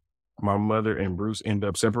year, my mother and Bruce end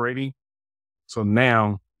up separating. So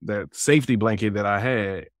now that safety blanket that I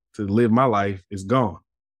had to live my life is gone.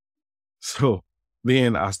 So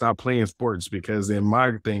then I stopped playing sports because then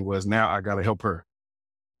my thing was now I got to help her,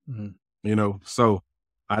 so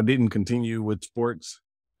I didn't continue with sports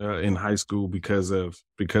in high school because of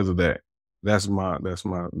that. That's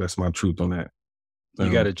my truth on that.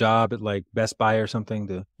 You got a job at like Best Buy or something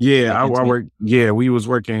to I worked. Yeah, we was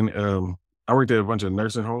working. I worked at a bunch of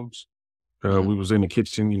nursing homes. We was in the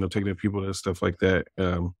kitchen, taking care of people and stuff like that.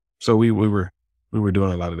 So we were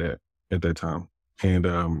doing a lot of that at that time. And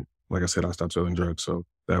like I said, I stopped selling drugs, so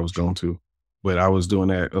that was going to. But I was doing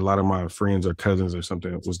that. A lot of my friends or cousins or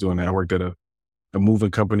something was doing that. I worked at a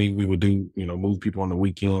moving company. We would do, move people on the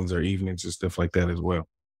weekends or evenings and stuff like that as well.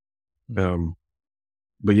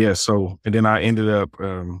 But yeah, so, and then I ended up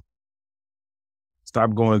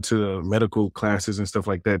stopped going to the medical classes and stuff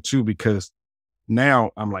like that too, because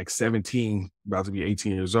now I'm like 17, about to be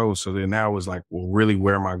 18 years old. So then now it's like, well, really,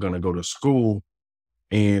 where am I going to go to school?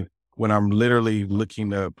 And when I'm literally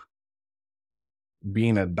looking up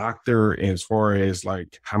being a doctor, as far as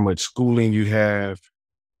like how much schooling you have,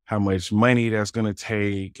 how much money that's going to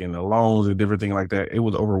take, and the loans and different things like that, it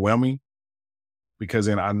was overwhelming, because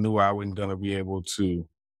then I knew I wasn't going to be able to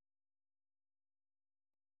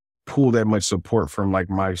pull that much support from like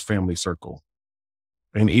my family circle.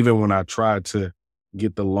 And even when I tried to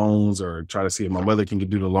get the loans or try to see if my mother can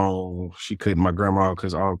do the loan, she couldn't. My grandma,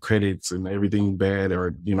 because all credits and everything bad, or,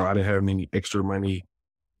 I didn't have any extra money.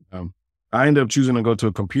 I ended up choosing to go to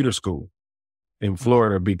a computer school in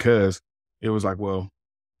Florida because it was like, well,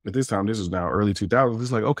 at this time, this is now early 2000s.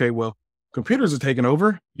 It's like, okay, well, computers are taking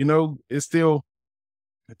over, I still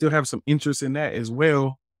have some interest in that as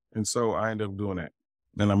well. And so I ended up doing that.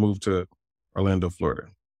 Then I moved to Orlando, Florida.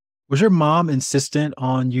 Was your mom insistent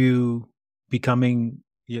on you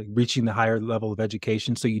reaching the higher level of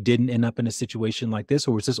education so you didn't end up in a situation like this?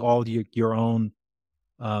 Or was this all your own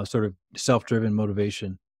sort of self-driven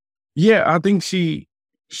motivation? Yeah, I think she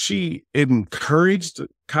encouraged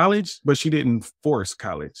college, but she didn't force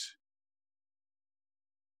college.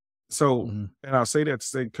 So, and I'll say that to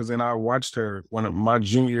say, because then I watched her when my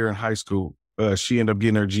junior year in high school, she ended up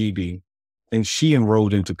getting her GED and she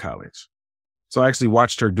enrolled into college. So I actually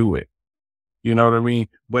watched her do it. You know what I mean?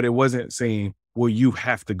 But it wasn't saying, well, you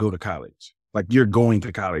have to go to college. Like, you're going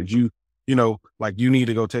to college. Like, you need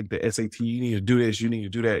to go take the SAT. You need to do this. You need to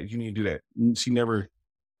do that. You need to do that.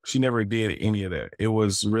 She never did any of that. It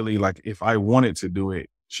was really like, if I wanted to do it,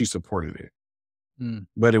 she supported it.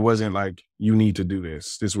 But it wasn't like, you need to do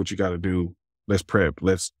this. This is what you got to do. Let's prep.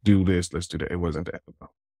 Let's do this. Let's do that. It wasn't that.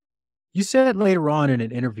 You said later on in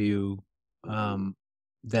an interview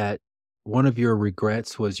that one of your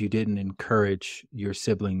regrets was you didn't encourage your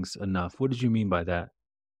siblings enough. What did you mean by that?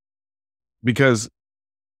 Because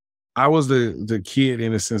I was the kid,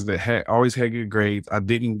 in a sense, that always had good grades. I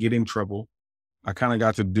didn't get in trouble. I kind of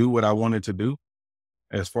got to do what I wanted to do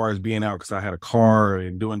as far as being out, because I had a car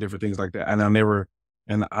and doing different things like that.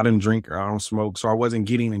 And I didn't drink or I don't smoke. So I wasn't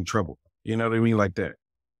getting in trouble. You know what I mean? Like that.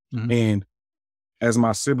 And as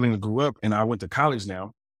my siblings grew up and I went to college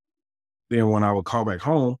now, then when I would call back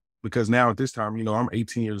home, because now at this time, I'm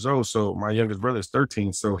 18 years old. So my youngest brother is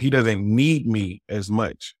 13. So he doesn't need me as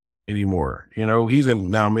much anymore. He's in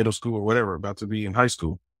now middle school or whatever, about to be in high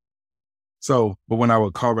school. So, but when I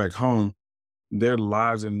would call back home, their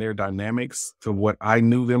lives and their dynamics to what I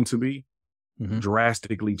knew them to be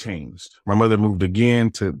drastically changed. My mother moved again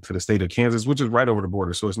to the state of Kansas, which is right over the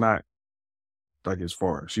border. So it's not like it's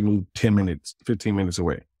far. She moved 10 minutes, 15 minutes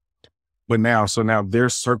away. But now their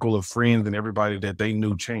circle of friends and everybody that they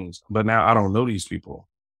knew changed. But now I don't know these people,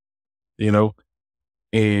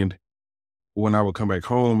 and when I would come back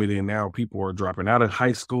home, and then now people are dropping out of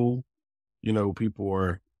high school, people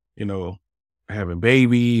are, having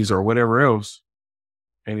babies or whatever else.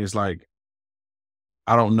 And it's like,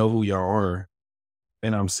 I don't know who y'all are.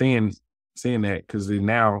 And I'm saying that because then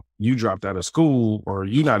now you dropped out of school, or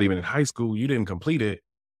you're not even in high school, you didn't complete it.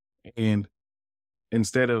 And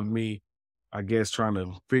instead of me I guess, trying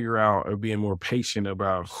to figure out or being more patient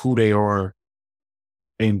about who they are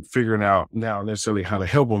and figuring out now necessarily how to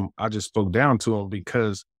help them. I just spoke down to them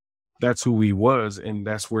because that's who he was and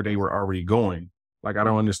that's where they were already going. Like, I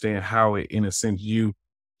don't understand how it, in a sense,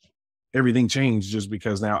 everything changed just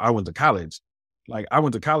because now I went to college. Like, I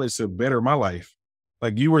went to college to better my life.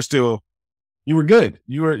 Like, you were good.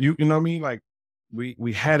 You know what I mean? Like,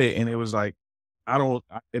 we had it, and it was like,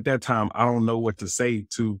 at that time, I don't know what to say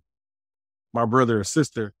to my brother or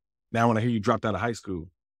sister. Now, when I hear you dropped out of high school,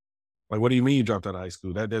 like, what do you mean you dropped out of high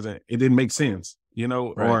school? It didn't make sense, you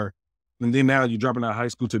know? Right. And then now you're dropping out of high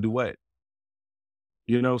school to do what?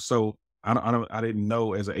 You know, so I didn't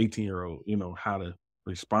know as an 18-year-old, you know, how to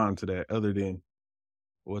respond to that other than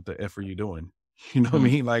what the F are you doing? You know what I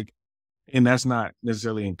mean? Like, and that's not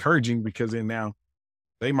necessarily encouraging because then now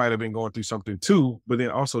they might have been going through something too, but then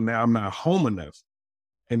also now I'm not home enough.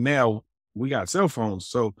 And now we got cell phones.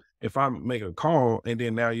 So if I make a call and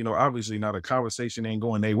then now, you know, obviously now the conversation ain't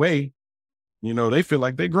going their way, you know, they feel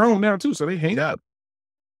like they grown now too. So they hang up,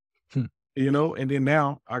 Hmm. you know, and then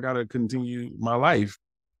now I got to continue my life.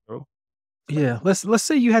 So, Yeah. Let's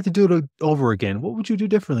say you had to do it over again. What would you do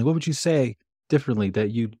differently? What would you say differently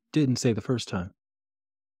that you didn't say the first time?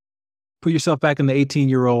 Put yourself back in the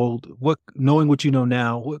 18-year-old. Knowing what you know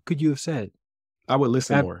now, what could you have said? I would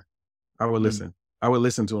listen more. I would Mm. listen. I would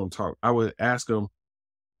listen to them talk. I would ask them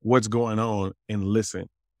what's going on and listen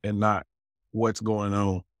and not what's going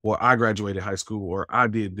on. Well, I graduated high school or I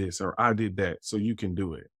did this or I did that. So you can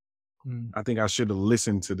do it. Mm. I think I should have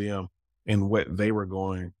listened to them and what they were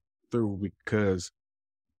going through because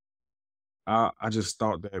I just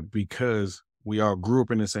thought that because we all grew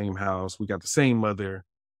up in the same house, we got the same mother,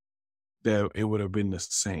 that it would have been the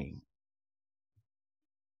same.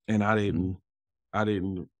 And I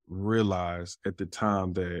didn't realize at the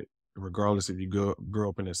time that regardless if you grew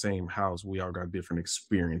up in the same house, we all got different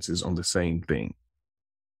experiences on the same thing.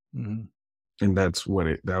 Mhm. And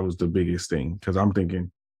that was the biggest thing. Cause I'm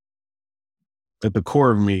thinking at the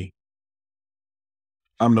core of me,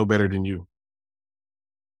 I'm no better than you.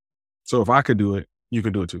 So if I could do it, you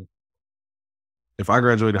could do it too. If I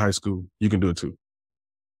graduated high school, you can do it too.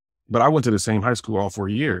 But I went to the same high school all 4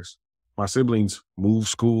 years. My siblings moved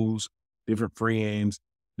schools, different friends,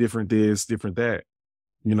 different this, different that,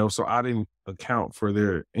 you know, so I didn't account for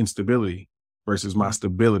their instability versus my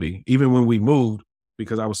stability. Even when we moved,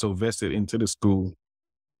 because I was so vested into the school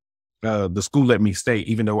let me stay,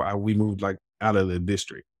 even though we moved like out of the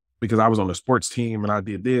district because I was on the sports team and I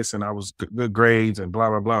did this and I was good grades and blah,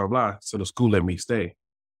 blah, blah, blah. So the school let me stay.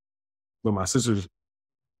 But my sisters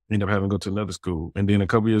ended up having to go to another school. And then a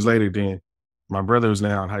couple years later, then my brother was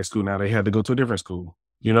now in high school. Now they had to go to a different school.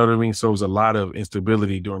 You know what I mean? So it was a lot of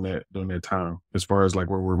instability during that time, as far as like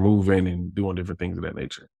where we're moving and doing different things of that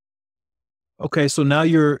nature. Okay, so now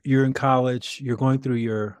you're in college. You're going through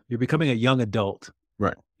you're becoming a young adult.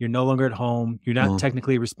 Right. You're no longer at home. You're not Mhm.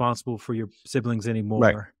 technically responsible for your siblings Right.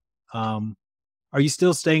 anymore. Are you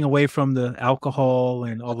still staying away from the alcohol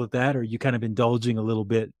and all of that, or are you kind of indulging a little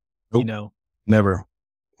bit? You Nope. know,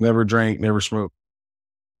 Never drank, never smoked,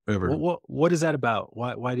 ever. what is that about?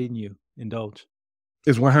 Why didn't you indulge?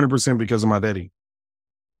 It's 100% because of my daddy.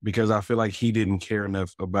 Because I feel like he didn't care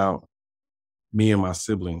enough about me and my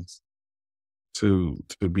siblings to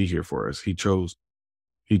be here for us. He chose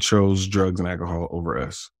drugs and alcohol over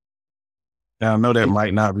us. Now I know that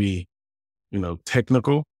might not be, you know,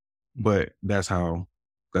 technical, but that's how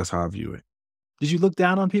I view it. Did you look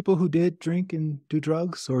down on people who did drink and do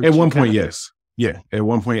drugs? Or At one point, yes. Yeah. At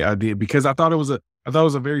one point I did because I thought it was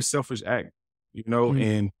a very selfish act, you know,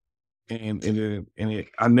 and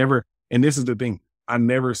I never, and this is the thing, I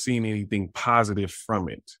never seen anything positive from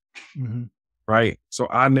it. Mm-hmm. Right. So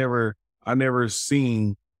I never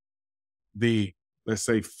seen the, let's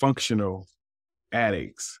say, functional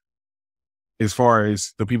addicts as far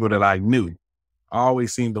as the people that I knew. I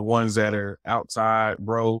always seen the ones that are outside,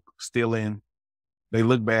 broke, stealing. They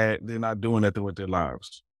look bad. They're not doing nothing with their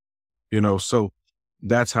lives, you know? So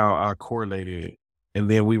that's how I correlated it. And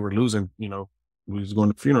then we were losing, you know, we was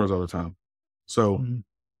going to funerals all the time. So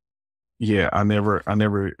yeah, I never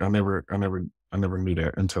knew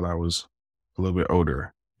that until I was a little bit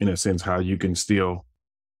older, in a sense, how you can still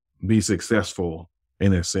be successful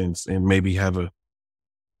in a sense and maybe have a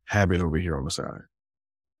habit over here on the side.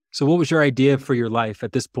 So what was your idea for your life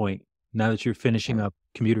at this point, now that you're finishing up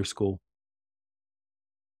commuter school?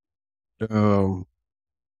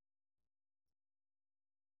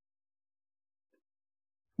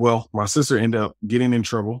 Well, my sister ended up getting in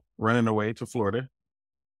trouble, running away to Florida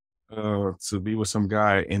to be with some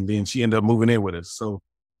guy, and then she ended up moving in with us. So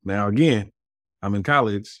now again, I'm in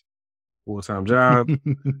college, full-time job,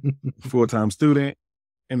 full-time student,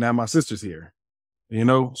 and now my sister's here, you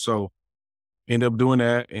know? So end up doing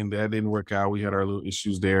that, and that didn't work out. We had our little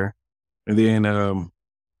issues there. And then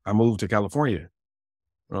I moved to California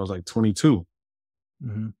when I was like 22.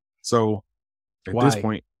 Mm-hmm. So at this Why?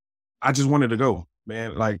 point, I just wanted to go,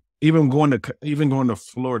 man. Like even going to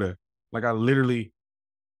Florida, like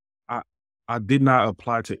I did not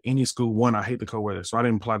apply to any school. One, I hate the cold weather, so I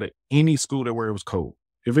didn't apply to any school that where it was cold.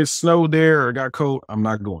 If it snowed there or got cold, I'm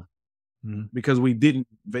not going Mm-hmm. because we didn't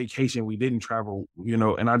vacation, we didn't travel, you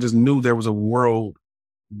know. And I just knew there was a world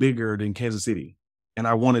bigger than Kansas City, and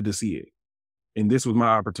I wanted to see it. And this was my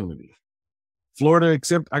opportunity. Florida,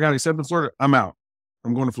 I got accepted to Florida. I'm out.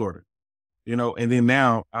 I'm going to Florida, you know. And then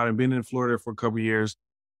now I've been in Florida for a couple of years.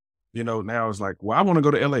 You know, now it's like, well, I want to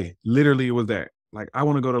go to LA. Literally, it was that. Like, I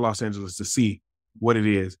want to go to Los Angeles to see what it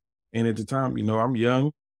is. And at the time, you know, I'm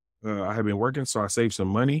young. I had been working, so I saved some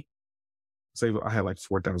money. I had like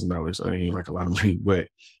 $4,000. I ain't like a lot of money, but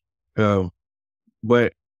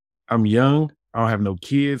I'm young. I don't have no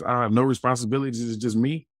kids. I don't have no responsibilities. It's just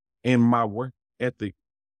me, and my work ethic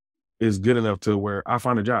is good enough to where I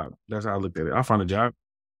find a job. That's how I looked at it. I find a job.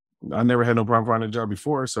 I never had no problem finding a job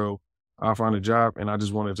before, so I found a job, and I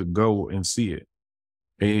just wanted to go and see it.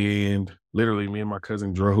 And literally, me and my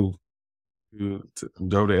cousin drove to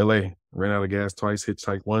LA, ran out of gas twice,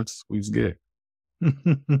 hitchhiked once. We was good. It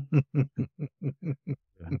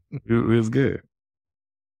was good.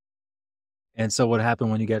 And so what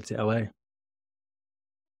happened when you got to LA?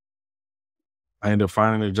 I ended up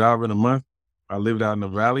finding a job in a month. I lived out in the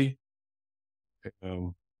valley.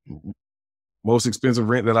 Most expensive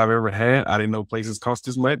rent that I've ever had. I didn't know places cost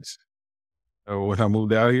this much when I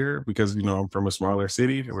moved out here because, you know, I'm from a smaller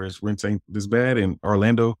city where rent ain't this bad. In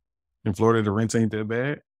Orlando, in Florida, the rent ain't that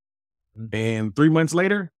bad. Mm-hmm. And 3 months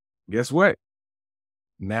later, guess what?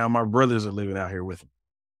 Now my brothers are living out here with me.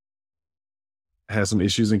 I had some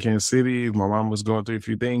issues in Kansas City. My mom was going through a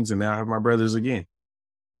few things, and now I have my brothers again.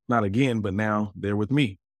 Not again, but now they're with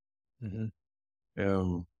me.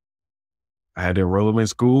 Mm-hmm. I had to enroll them in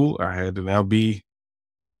school. I had to now be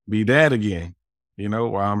dad again, you know,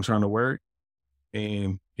 while I'm trying to work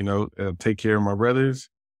and, you know, take care of my brothers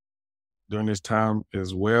during this time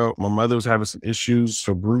as well. My mother was having some issues.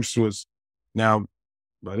 So Bruce was now,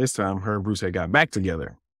 by this time, her and Bruce had got back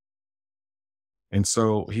together. And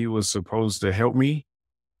so he was supposed to help me.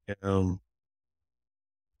 He was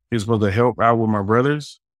supposed to help out with my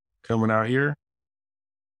brothers coming out here.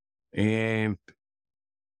 And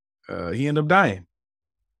he ended up dying.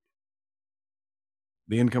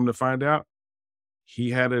 Then come to find out,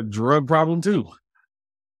 he had a drug problem too.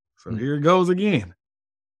 So here it goes again.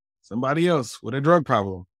 Somebody else with a drug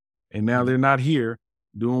problem. And now they're not here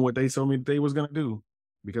doing what they told me they was going to do.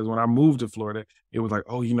 Because when I moved to Florida, it was like,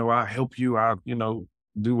 oh, you know, I'll help you. I'll, you know,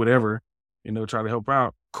 do whatever, you know, try to help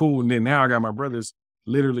out. Cool. And then now I got my brothers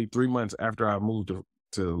literally 3 months after I moved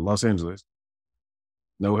to Los Angeles.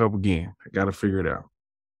 No help again. I got to figure it out.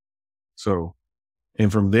 So,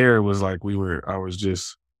 and from there, it was like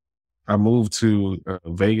I moved to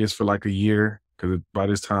Vegas for like a year because by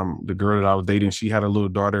this time, the girl that I was dating, she had a little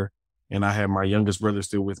daughter and I had my youngest brother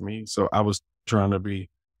still with me. So I was trying to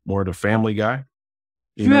be more the family guy.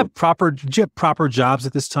 Did you have proper jobs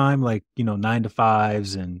at this time? Like, you know, 9 to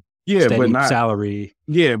 5s and steady but not salary.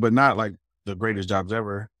 Yeah, but not like the greatest jobs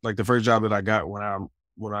ever. Like the first job that I got when I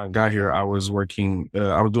got here, I was working,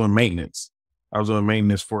 I was doing maintenance. I was doing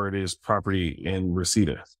maintenance for this property in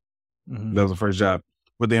Reseda. Mm-hmm. That was the first job.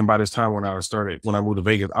 But then by this time when I moved to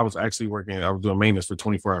Vegas, I was doing maintenance for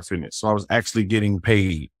 24 Hour Fitness. So I was actually getting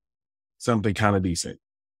paid something kind of decent,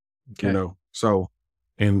 you know? So,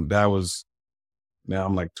 and that was, now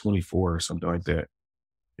I'm like 24 or something like that,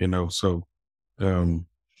 you know? So,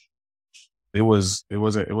 it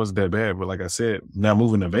wasn't that bad. But like I said, now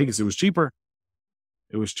moving to Vegas, it was cheaper.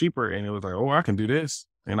 And it was like, oh, I can do this.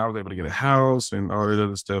 And I was able to get a house and all that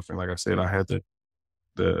other stuff. And like I said, I had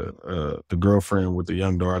the girlfriend with the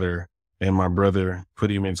young daughter and my brother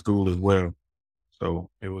put him in school as well.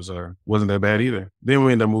 So it wasn't that bad either. Then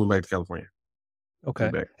we ended up moving back to California.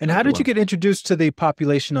 Okay. And how did you get introduced to the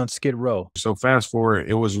population on Skid Row? So fast forward,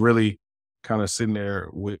 it was really kind of sitting there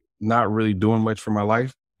with not really doing much for my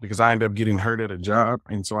life because I ended up getting hurt at a job.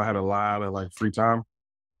 And so I had a lot of like free time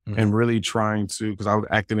and really trying to, because I was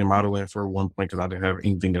acting and modeling for one point because I didn't have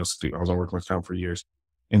anything else to do. I was on workman's comp for years.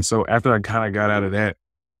 And so after I kind of got out of that,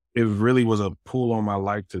 it really was a pull on my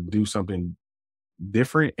life to do something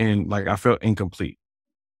different. And like, I felt incomplete.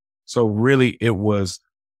 So really it was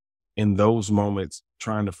in those moments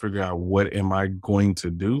trying to figure out what am I going to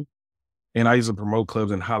do? And I used to promote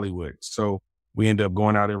clubs in Hollywood. So we end up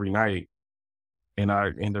going out every night, and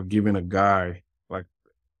I end up giving a guy like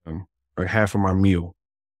half of my meal.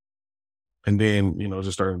 And then,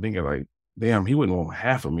 just started thinking like, damn, he wouldn't want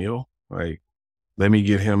half a meal. Like, let me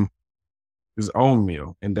get him his own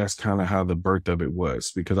meal. And that's kind of how the birth of it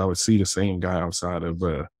was, because I would see the same guy outside of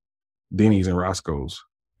Denny's and Roscoe's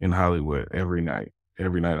in Hollywood every night.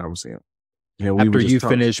 Every night I would see him. We After would just you talk.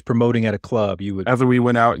 finished promoting at a club, you would After we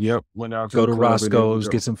went out to go the to club, and then Roscoe's,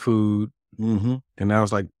 get some food. And that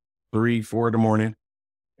was like 3, 4 in the morning.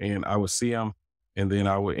 And I would see him, and then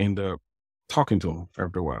I would end up talking to him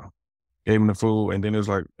after a while. Gave him the food, and then it was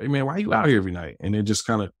like, hey man, why you out here every night? And it just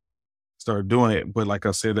kind of started doing it. But like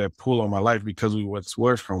I said, that pull on my life, because we was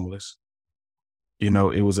homeless,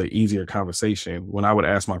 it was an easier conversation when I would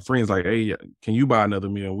ask my friends like, hey, can you buy another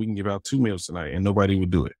meal? We can give out 2 meals tonight, and nobody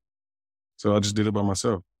would do it. So I just did it by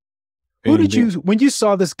myself. When you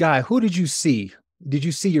saw this guy, who did you see? Did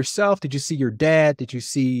you see yourself? Did you see your dad? Did you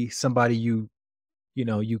see somebody you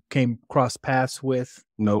came cross paths with?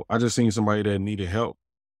 No, I just seen somebody that needed help.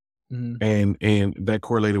 Mm-hmm. And that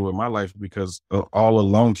correlated with my life, because all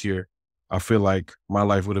along here, I feel like my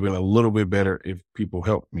life would have been a little bit better if people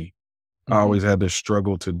helped me. Mm-hmm. I always had to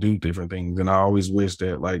struggle to do different things. And I always wish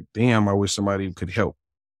that, like, damn, I wish somebody could help.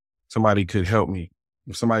 Somebody could help me.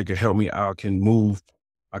 If somebody could help me, I could move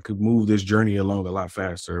this journey along a lot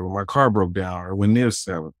faster. When my car broke down, or when this,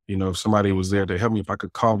 if somebody was there to help me, if I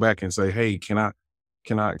could call back and say, hey, can I get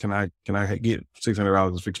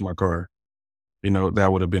 $600 to fix my car? That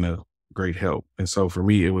would have been a great help. And so for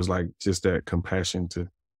me, it was like just that compassion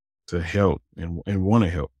to help and want to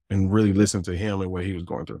help and really listen to him and what he was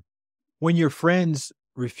going through. When your friends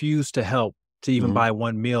refuse to help, to even buy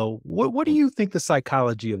one meal, what do you think the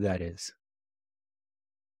psychology of that is?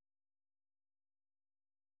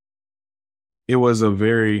 It was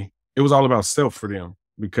all about self for them,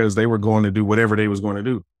 because they were going to do whatever they was going to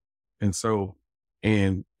do. And so,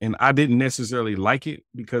 and I didn't necessarily like it,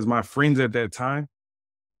 because my friends at that time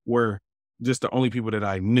were just the only people that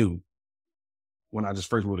I knew when I just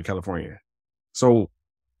first moved to California. So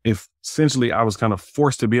essentially I was kind of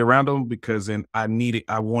forced to be around them, because then I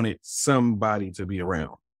wanted somebody to be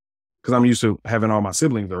around, because I'm used to having all my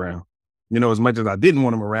siblings around, as much as I didn't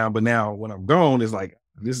want them around. But now when I'm gone, it's like,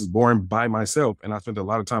 this is boring by myself. And I spent a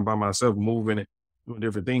lot of time by myself, moving and doing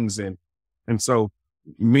different things. And so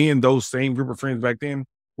me and those same group of friends back then,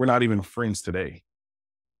 we're not even friends today.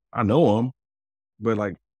 I know them, but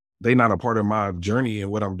like, they not a part of my journey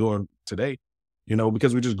and what I'm doing today,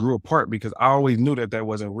 because we just grew apart, because I always knew that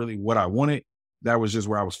wasn't really what I wanted. That was just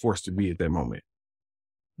where I was forced to be at that moment.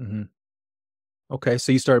 Mm-hmm. Okay.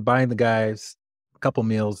 So you started buying the guys a couple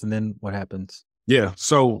meals, and then what happens? Yeah.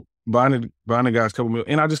 So buying the guys a couple meals,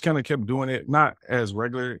 and I just kind of kept doing it, not as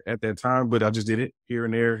regular at that time, but I just did it here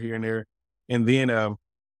and there. And then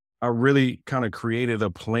I really kind of created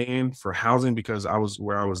a plan for housing, because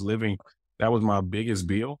where I was living, that was my biggest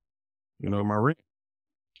bill, my rent.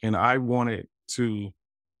 And I wanted to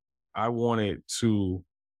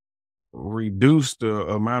reduce the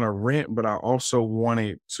amount of rent, but I also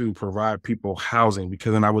wanted to provide people housing,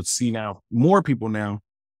 because then I would see now more people now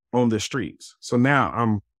on the streets. So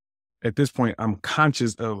now at this point, I'm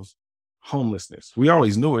conscious of homelessness. We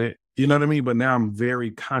always knew it, you know what I mean? But now I'm very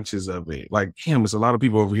conscious of it. Like, damn, there's a lot of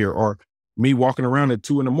people over here. Or me walking around at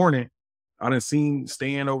 2 a.m, I done seen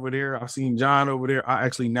Stan over there. I've seen John over there. I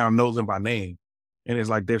actually now know them by name. And it's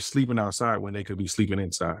like they're sleeping outside when they could be sleeping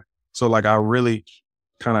inside. So like, I really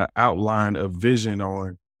kind of outlined a vision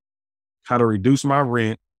on how to reduce my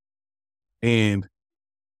rent and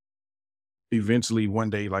eventually one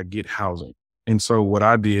day like get housing. And so what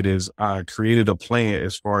I did is I created a plan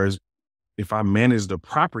as far as, if I managed the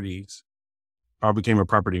properties, I became a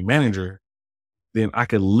property manager, then I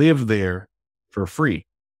could live there for free.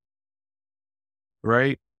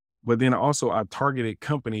 Right. But then also I targeted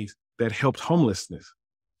companies that helped homelessness.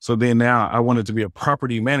 So then now I wanted to be a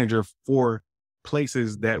property manager for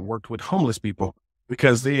places that worked with homeless people,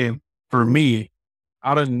 because then for me,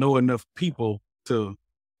 I didn't know enough people to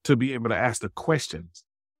be able to ask the questions.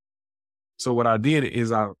 So what I did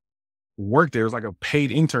is I worked there. It was like a paid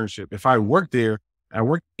internship. If I worked there, I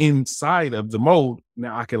worked inside of the mold.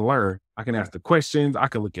 Now I can learn. I can ask the questions. I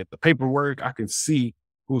can look at the paperwork. I can see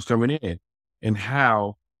who's coming in and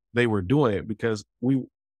how they were doing it. Because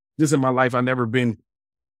this in my life, I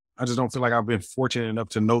just don't feel like I've been fortunate enough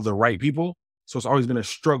to know the right people. So it's always been a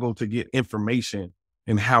struggle to get information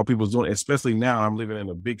and how people's doing it. Especially now I'm living in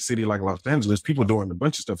a big city like Los Angeles, people doing a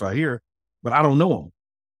bunch of stuff out here, but I don't know them.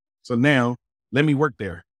 So now let me work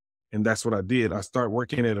there. And that's what I did. I started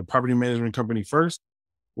working at a property management company first.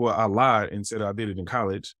 Well, I lied and said I did it in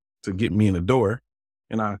college. to get me in the door.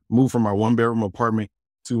 And I moved from my 1-bedroom apartment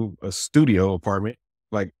to a studio apartment,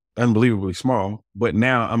 like unbelievably small. But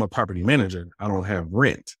now I'm a property manager. I don't have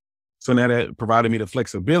rent. So now that provided me the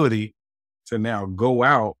flexibility to now go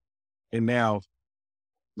out and now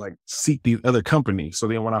like seek these other companies. So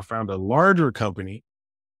then when I found a larger company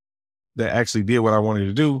that actually did what I wanted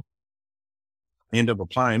to do, I ended up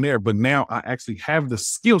applying there. But now I actually have the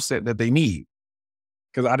skill set that they need,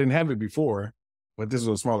 because I didn't have it before, but this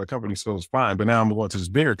was a smaller company, so it was fine. But now I'm going to this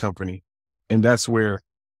bigger company. And that's where,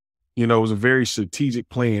 it was a very strategic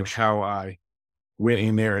plan how I went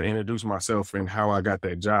in there and introduced myself and how I got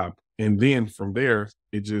that job. And then from there,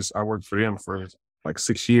 I worked for them for like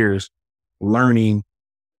 6 years, learning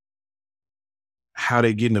how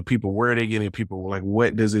they getting the people, where are they getting people, like,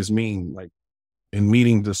 what does this mean? Like, and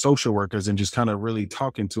meeting the social workers and just kind of really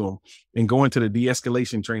talking to them and going to the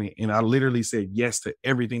de-escalation training. And I literally said yes to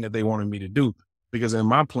everything that they wanted me to do, because in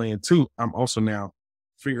my plan too, I'm also now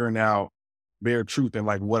figuring out bare truth and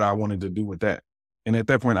like what I wanted to do with that. And at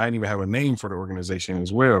that point, I didn't even have a name for the organization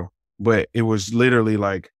as well, but it was literally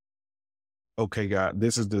like, okay, God,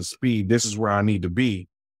 this is the speed. This is where I need to be,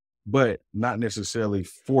 but not necessarily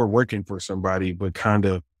for working for somebody, but kind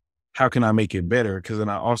of how can I make it better? Because then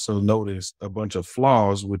I also noticed a bunch of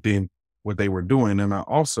flaws within what they were doing. And I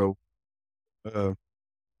also,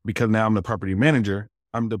 because now I'm the property manager,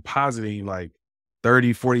 I'm depositing like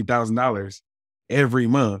 $30,000-$40,000 every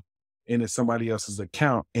month into somebody else's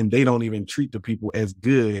account. And they don't even treat the people as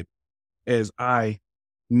good as I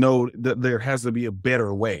know that there has to be a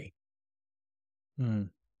better way. Mm.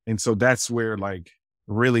 And so that's where like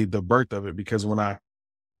really the birth of it, because when I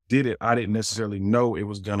did it, I didn't necessarily know it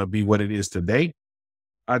was going to be what it is today.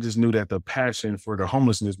 I just knew that the passion for the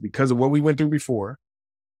homelessness, because of what we went through before,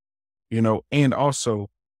 and also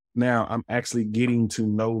now I'm actually getting to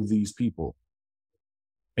know these people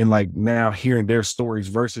and like now hearing their stories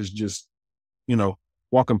versus just,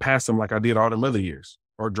 walking past them like I did all them other years,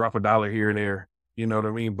 or drop $1 here and there, you know what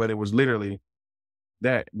I mean? But it was literally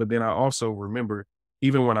that. But then I also remember,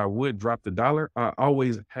 even when I would drop the dollar, I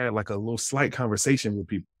always had like a little slight conversation with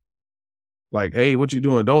people. Like, hey, what you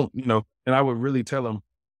doing? Don't, and I would really tell them,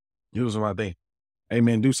 it was my thing. Hey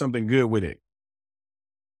man, do something good with it.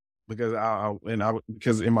 Because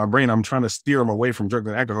because in my brain, I'm trying to steer them away from drugs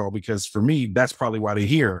and alcohol, because for me, that's probably why they're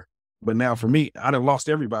here. But now for me, I done lost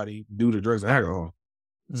everybody due to drugs and alcohol.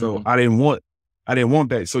 So Mhm. I didn't want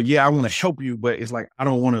that. So yeah, I want to help you, but it's like, I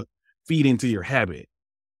don't want to feed into your habit,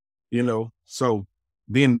 So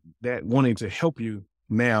then that wanting to help you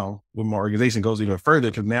now with my organization goes even further,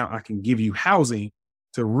 because now I can give you housing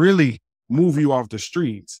to really move you off the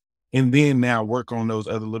streets, and then now work on those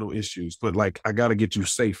other little issues. But like, I got to get you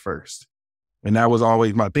safe first. And that was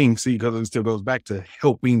always my thing. See, because it still goes back to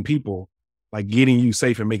helping people, like getting you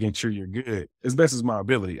safe and making sure you're good as best as my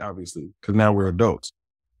ability, obviously, because now we're adults,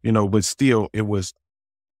 but still it was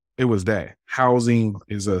that housing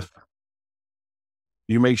is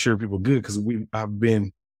you make sure people good. Cause I've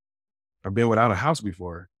been without a house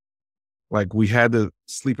before. Like we had to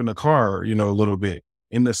sleep in the car, a little bit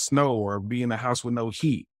in the snow, or be in a house with no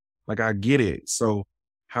heat. Like I get it. So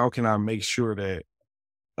how can I make sure that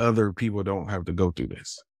other people don't have to go through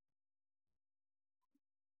this?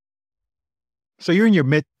 So you're in your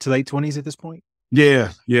mid to late 20s at this point?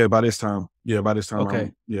 Yeah. Yeah. By this time.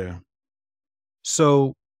 Okay. Yeah.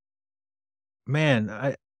 So, man,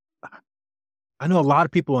 I know a lot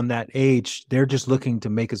of people in that age, they're just looking to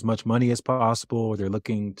make as much money as possible, or they're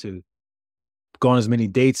looking to go on as many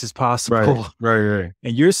dates as possible. Right.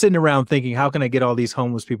 And you're sitting around thinking, how can I get all these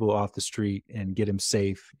homeless people off the street and get them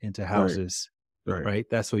safe into houses? Right?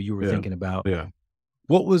 That's what you were thinking about. Yeah.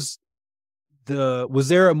 What was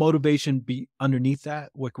there a motivation underneath that?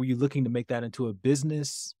 What were you looking to make that into a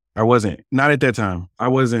business? I wasn't, not at that time. I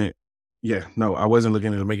wasn't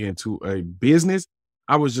looking to make it into a business.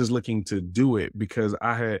 I was just looking to do it because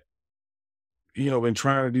I had, been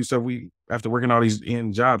trying to do stuff. After working all these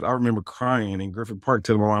end jobs, I remember crying in Griffith Park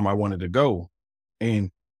telling my mom I wanted to go. And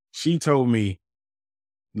she told me,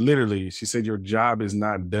 literally, she said, your job is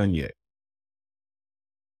not done yet.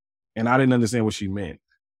 And I didn't understand what she meant.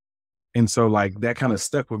 And so like that kind of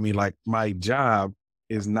stuck with me, like my job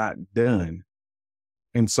is not done.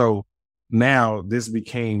 And so now this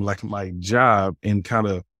became like my job, and kind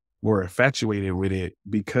of more infatuated with it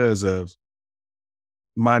because of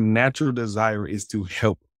my natural desire is to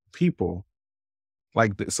help people.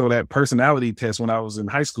 Like, so that personality test when I was in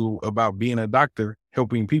high school about being a doctor,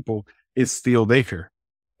 helping people, is still there.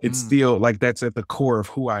 It's still like, that's at the core of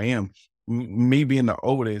who I am. Me being the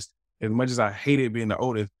oldest, as much as I hated being the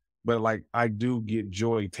oldest, but like I do get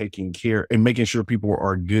joy taking care and making sure people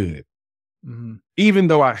are good, Mhm. even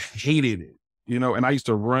though I hated it, and I used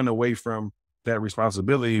to run away from that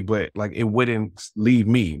responsibility, but like it wouldn't leave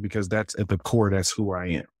me because that's at the core, that's who I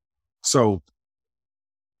am. So,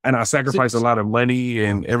 and I So sacrificed a lot of money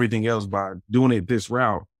and everything else by doing it this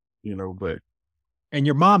route, but and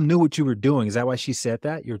your mom knew what you were doing. Is that why she said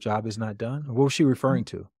that? Your job is not done? Or what was she referring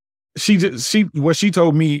to? what she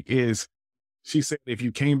told me is, she said, if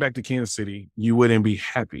you came back to Kansas City, you wouldn't be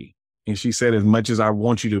happy. And she said, as much as I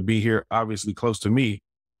want you to be here, obviously close to me,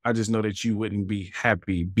 I just know that you wouldn't be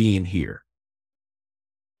happy being here.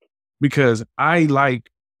 Because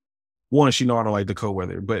one, she know I don't like the cold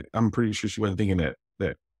weather, but I'm pretty sure she wasn't thinking that.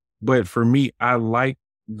 But for me, I like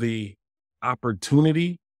the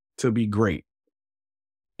opportunity to be great.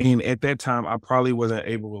 And at that time, I probably wasn't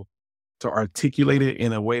able to articulate it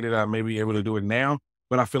in a way that I may be able to do it now.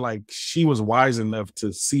 But I feel like she was wise enough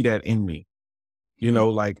to see that in me.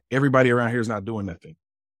 Like everybody around here is not doing nothing.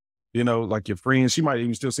 Like your friends, she might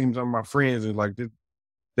even still see some of my friends and like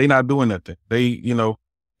they not doing nothing.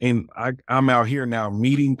 And I'm out here now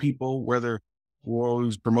meeting people, whether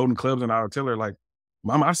who's promoting clubs, and I'll tell her like,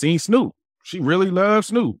 Mom, I seen Snoop. She really loves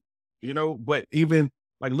Snoop, but even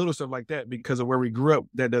like little stuff like that, because of where we grew up,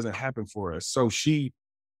 that doesn't happen for us. So she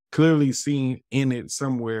clearly seen in it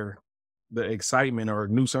somewhere the excitement or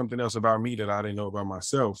knew something else about me that I didn't know about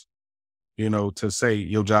myself, to say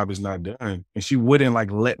your job is not done. And she wouldn't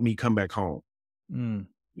like let me come back home, Mm.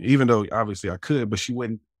 even though obviously I could, but she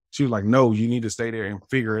wouldn't. She was like, no, you need to stay there and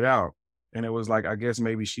figure it out. And it was like, I guess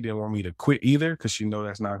maybe she didn't want me to quit either, because she know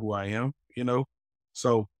that's not who I am.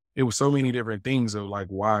 So it was so many different things of like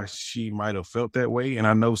why she might have felt that way. And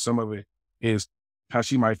I know some of it is how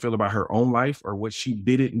she might feel about her own life or what she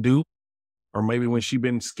didn't do, or maybe when she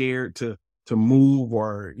been scared to move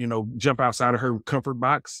or, jump outside of her comfort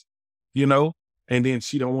box, and then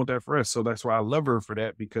she don't want that for us. So that's why I love her for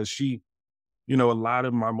that, because she, a lot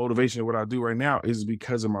of my motivation of what I do right now is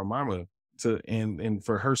because of my mama and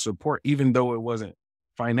for her support, even though it wasn't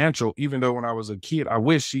financial, even though when I was a kid, I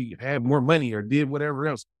wish she had more money or did whatever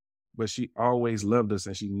else, but she always loved us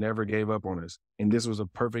and she never gave up on us. And this was a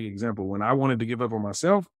perfect example. When I wanted to give up on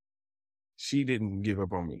myself, she didn't give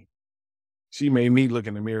up on me. She made me look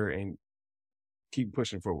in the mirror and keep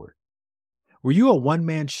pushing forward. Were you a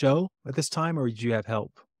one-man show at this time, or did you have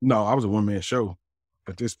help? No, I was a one-man show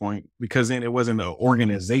at this point, because then it wasn't an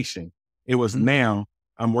organization. It was Mhm. now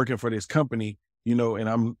I'm working for this company, and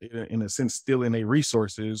I'm in a sense stealing their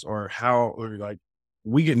resources, or like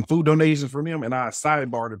we getting food donations from them. And I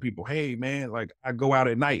sidebar to people, hey man, like I go out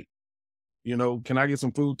at night, can I get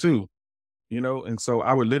some food too? And so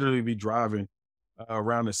I would literally be driving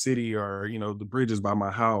around the city or, the bridges by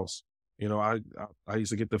my house. I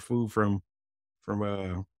used to get the food from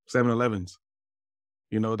 7-Elevens,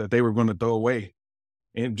 that they were going to throw away.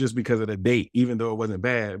 And just because of the date, even though it wasn't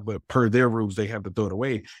bad, but per their rules, they have to throw it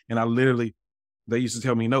away. And they used to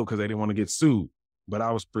tell me no because they didn't want to get sued. But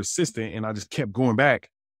I was persistent and I just kept going back.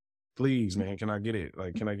 Please, man, can I get it?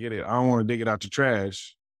 Like, can I get it? I don't want to dig it out your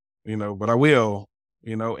trash, but I will,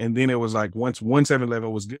 And then it was like once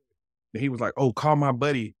 7-Eleven was good, he was like, oh, call my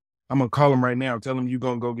buddy. I'm going to call him right now. Tell him you're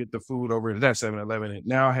going to go get the food over at that 7-Eleven. And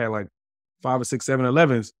now I had like 5 or 6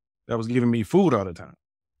 7-Elevens that was giving me food all the time.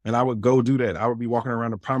 And I would go do that. I would be walking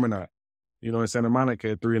around the promenade, in Santa Monica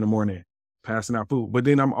at 3 a.m, passing out food. But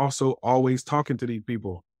then I'm also always talking to these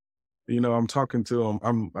people. I'm talking to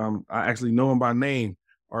them. I actually know them by name,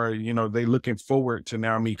 or, they looking forward to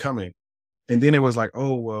now me coming. And then it was like,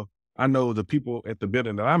 oh, well, I know the people at the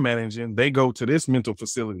building that I'm managing, they go to this mental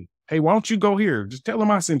facility. Hey, why don't you go here? Just tell them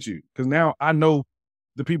I sent you. Because now I know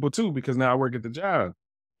the people too, because now I work at the job.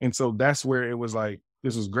 And so that's where it was like,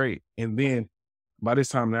 this was great. And then by this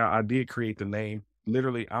time now, I did create the name.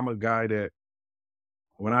 Literally, I'm a guy that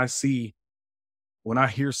when I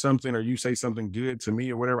hear something or you say something good to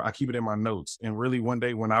me or whatever, I keep it in my notes. And really one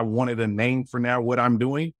day when I wanted a name for now what I'm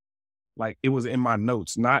doing, like it was in my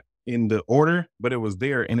notes, not in the order, but it was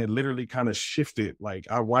there. And it literally kind of shifted. Like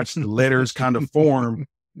I watched the letters kind of form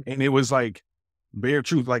and it was like bare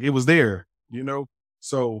truth. Like it was there,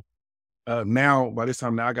 So now by this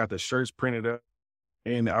time now I got the shirts printed up.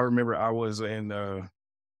 And I remember I was in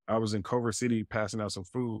Culver City passing out some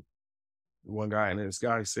food. One guy, and this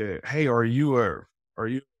guy said, hey, are you a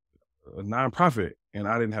nonprofit? And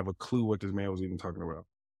I didn't have a clue what this man was even talking about.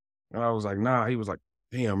 And I was like, nah. He was like,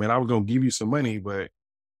 damn, man, I was going to give you some money, but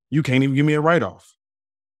you can't even give me a write-off.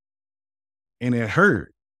 And it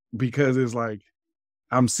hurt because it's like,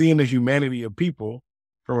 I'm seeing the humanity of people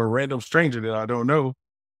from a random stranger that I don't know,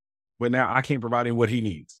 but now I can't provide him what he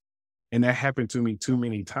needs. And that happened to me too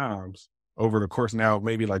many times over the course now,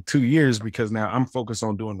 maybe like 2 years, because now I'm focused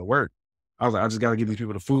on doing the work. I was like, I just got to give these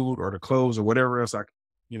people the food or the clothes or whatever else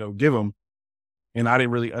give them. And I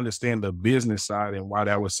didn't really understand the business side and why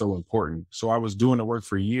that was so important. So I was doing the work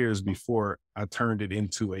for years before I turned it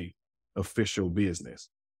into a official business.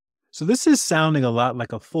 So this is sounding a lot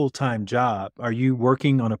like a full-time job. Are you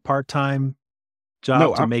working on a part-time job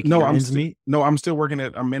No, to make your ends meet? I'm still working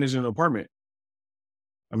I'm managing an apartment.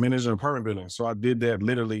 I'm managing an apartment building. So I did that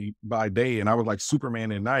literally by day, and I was like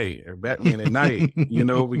Superman at night or Batman at night,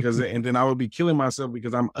 and then I would be killing myself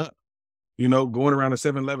because I'm up, going around the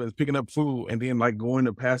 7-Elevens, picking up food, and then like going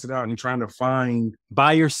to pass it out and trying to find.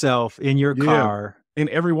 By yourself in your Yeah. car. And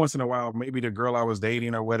every once in a while, maybe the girl I was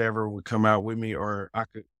dating or whatever would come out with me, or I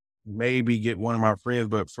could maybe get one of my friends.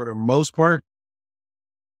 But for the most part,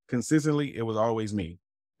 consistently, it was always me.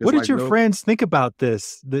 What did your friends think about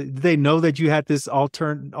this? Did they know that you had this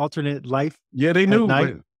alternate life? Yeah, they knew,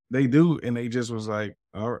 but they do. And they just was like,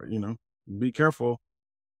 all right, be careful.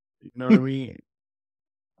 You know what I mean?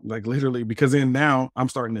 Like literally, because then now I'm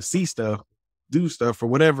starting to see stuff, do stuff or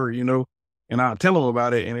whatever, and I'll tell them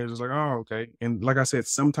about it. And it was just like, oh, okay. And like I said,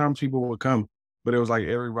 sometimes people would come, but it was like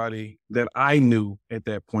everybody that I knew at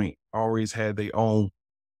that point always had their own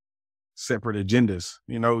separate agendas,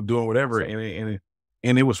 doing whatever.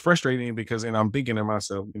 And it was frustrating because then I'm thinking to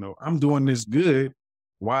myself, I'm doing this good.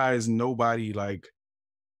 Why is nobody like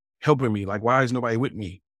helping me? Like, why is nobody with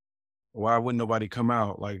me? Why wouldn't nobody come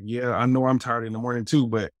out? Like, yeah, I know I'm tired in the morning too,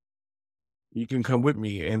 but you can come with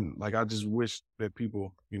me. And like, I just wish that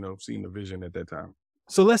people, seen the vision at that time.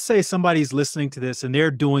 So let's say somebody's listening to this and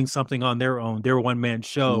they're doing something on their own, their one-man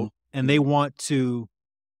show, and they want to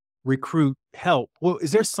recruit help. Well,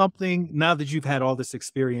 is there something, now that you've had all this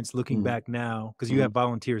experience looking back now, because you have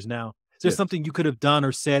volunteers now, is there something you could have done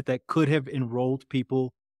or said that could have enrolled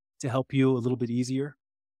people to help you a little bit easier?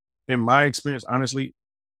 In my experience, honestly,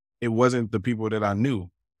 it wasn't the people that I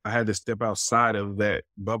knew. I had to step outside of that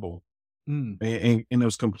bubble. And it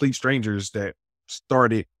was complete strangers that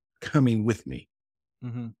started coming with me.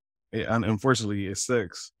 And unfortunately, it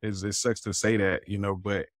sucks. It sucks to say that,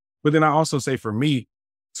 but then I also say for me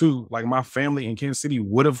too, like my family in Kansas City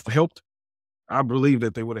would have helped. I believe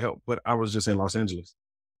that they would have helped, but I was just in Los Angeles.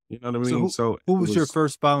 You know what I mean? So who was your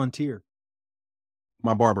first volunteer?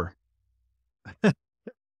 My barber.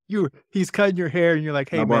 He's cutting your hair and you're like,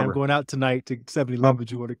 hey man, I'm going out tonight to 7-Eleven.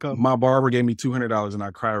 You want to come? My barber gave me $200 and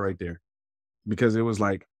I cried right there because it was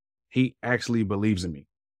like, he actually believes in me.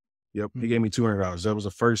 Yep. He gave me $200. That was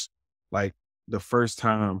the first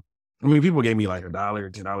time. I mean, people gave me like $1 or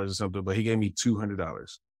 $10 or something, but he gave me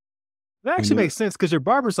 $200. That actually makes sense because your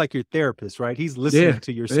barber's like your therapist, right? He's listening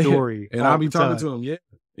to your story. And I'll be talking to him. Yeah.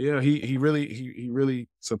 Yeah. He really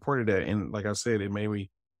supported that. And like I said, it made me,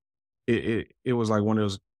 it was like one of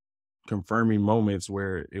those confirming moments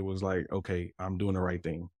where it was like, okay, I'm doing the right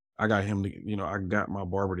thing. I got him to, I got my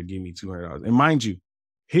barber to give me $200. And mind you,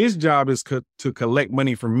 his job is to collect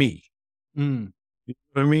money from me. You know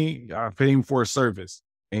what I mean? I paid him for a service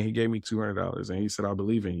and he gave me $200 and he said, I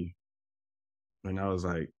believe in you. And I was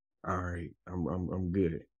like, all right, I'm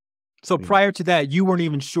good. So prior to that, you weren't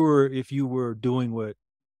even sure if you were doing what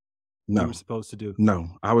you were supposed to do. No,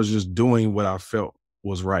 I was just doing what I felt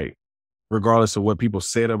was right, regardless of what people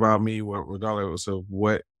said about me, regardless of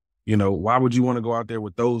what, why would you want to go out there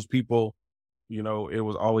with those people? It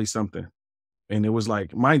was always something. And it was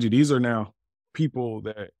like, mind you, these are now people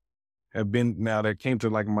that have been now that came to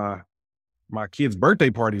like my kids' birthday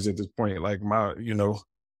parties at this point. Like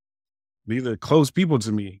these are close people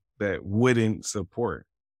to me that wouldn't support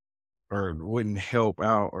or wouldn't help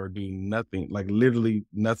out or do nothing, like literally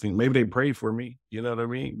nothing. Maybe they prayed for me, you know what I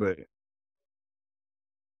mean? But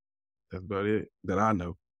that's about it that I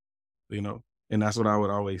know, and that's what I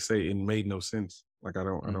would always say. It made no sense. Like, I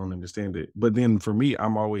don't understand it. But then for me,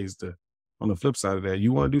 I'm always on the flip side of that.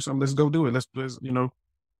 You want to do something, let's go do it. Let's,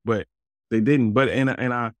 but they didn't. But, and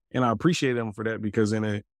I appreciate them for that because it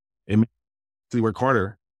made me work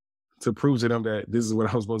harder to prove to them that this is what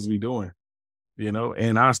I was supposed to be doing,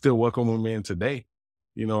 and I still welcome them in today.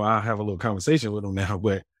 I have a little conversation with them now,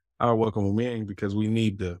 but I welcome them in because we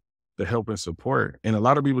need the help and support. And a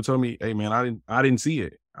lot of people told me, hey man, I didn't see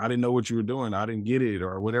it. I didn't know what you were doing. I didn't get it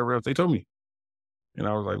or whatever else they told me. And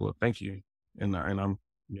I was like, well, thank you. And I'm,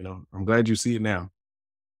 I'm glad you see it now.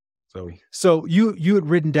 So you had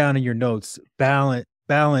written down in your notes,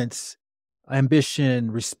 balance, ambition,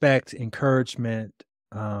 respect, encouragement,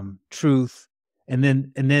 truth. And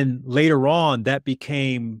then later on that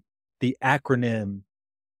became the acronym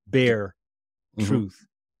B.A.R.E, truth.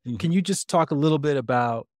 Can you just talk a little bit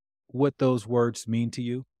about what those words mean to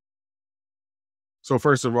you? So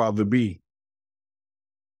first of all, the B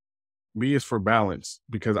is for balance,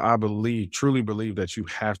 because I truly believe that you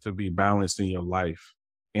have to be balanced in your life.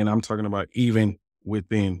 And I'm talking about even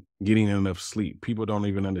within getting enough sleep. People don't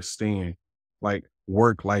even understand like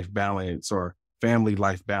work life balance or family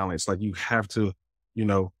life balance. Like you have to, you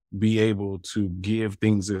know, be able to give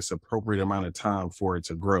things this appropriate amount of time for it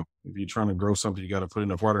to grow. If you're trying to grow something, you got to put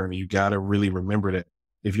enough water in it. You got to really remember that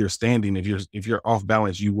if you're standing, if you're off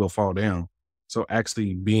balance, you will fall down. So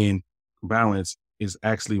actually being balanced is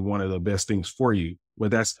actually one of the best things for you.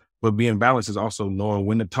 But being balanced is also knowing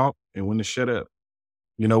when to talk and when to shut up,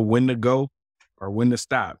 when to go or when to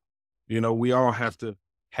stop. We all have to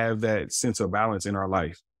have that sense of balance in our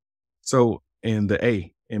life. So in the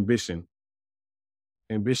A, ambition.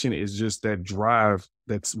 Ambition is just that drive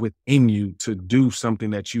that's within you to do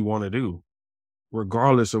something that you want to do,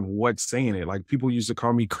 regardless of what's saying it. Like people used to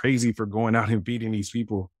call me crazy for going out and feeding these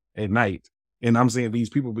people at night. And I'm saying these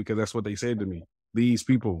people because that's what they said to me. These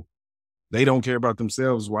people, they don't care about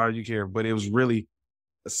themselves. Why do you care? But it was really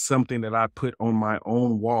something that I put on my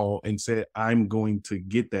own wall and said, I'm going to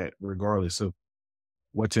get that regardless of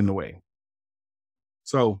what's in the way.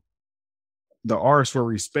 So the R is for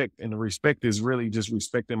respect, and the respect is really just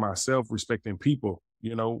respecting myself, respecting people.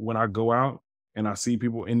 When I go out and I see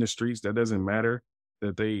people in the streets, that doesn't matter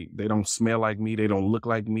that they don't smell like me, they don't look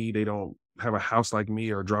like me, they don't have a house like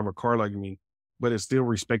me or drive a car like me, but it's still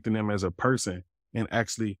respecting them as a person and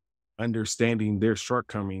actually understanding their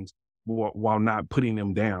shortcomings while not putting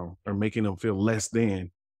them down or making them feel less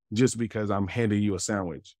than just because I'm handing you a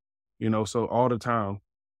sandwich. So all the time,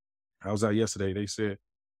 I was out yesterday, they said,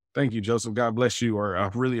 "Thank you, Joseph. God bless you," or "I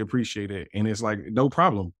really appreciate it." And it's like, no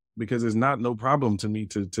problem, because it's not no problem to me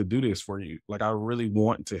to do this for you. Like, I really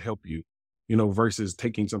want to help you, versus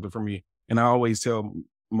taking something from you. And I always tell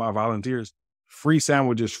my volunteers, free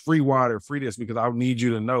sandwiches, free water, free this, because I need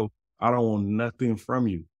you to know I don't want nothing from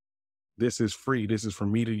you. This is free. This is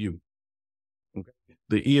from me to you. Okay.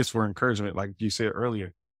 The E is for encouragement, like you said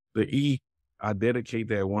earlier. The E, I dedicate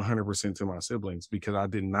that 100% to my siblings because I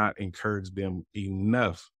did not encourage them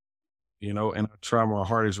enough, and I try my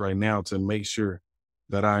hardest right now to make sure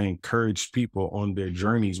that I encourage people on their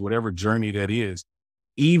journeys, whatever journey that is,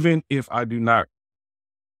 even if I do not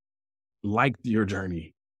like your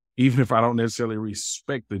journey, even if I don't necessarily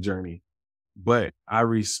respect the journey, but I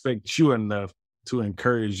respect you enough to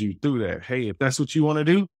encourage you through that. Hey, if that's what you want to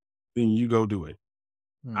do, then you go do it.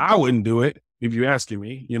 Hmm. I wouldn't do it if you're asking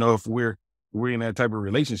me, if we're in that type of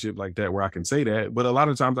relationship like that where I can say that. But a lot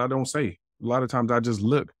of times I don't say. A lot of times I just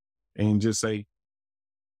look and just say,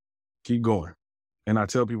 keep going. And I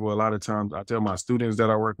tell people a lot of times, I tell my students that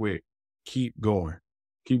I work with, keep going.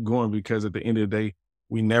 Keep going, because at the end of the day,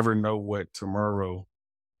 we never know what tomorrow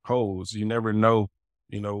holds. You never know,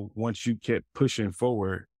 once you kept pushing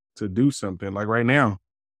forward to do something. Like right now,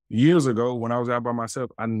 years ago when I was out by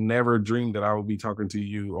myself, I never dreamed that I would be talking to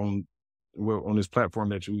you on this platform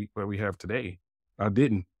that we have today. I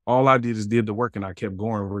didn't. All I did is did the work, and I kept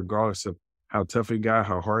going regardless of how tough it got,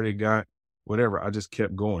 how hard it got, whatever. I just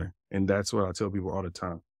kept going. And that's what I tell people all the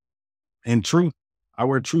time. And truth, I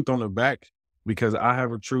wear truth on the back because I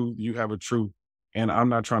have a truth, you have a truth, and I'm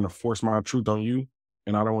not trying to force my truth on you,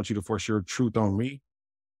 and I don't want you to force your truth on me,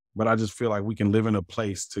 but I just feel like we can live in a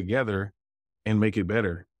place together and make it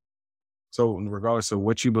better. So regardless of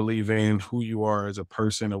what you believe in, who you are as a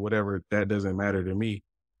person or whatever, that doesn't matter to me.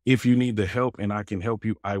 If you need the help and I can help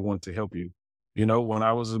you, I want to help you. When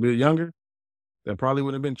I was a bit younger, that probably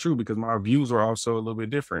would have been true because my views were also a little bit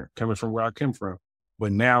different coming from where I came from.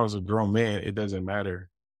 But now as a grown man, it doesn't matter.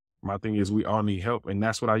 My thing is we all need help. And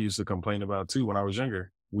that's what I used to complain about too when I was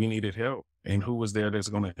younger. We needed help. And who was there that's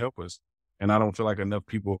going to help us? And I don't feel like enough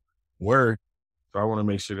people were. So I want to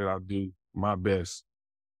make sure that I do my best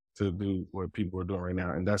to do what people are doing right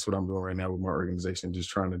now. And that's what I'm doing right now with my organization, just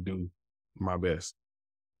trying to do my best.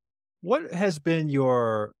 What has been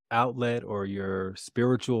your outlet or your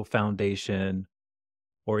spiritual foundation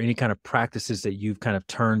or any kind of practices that you've kind of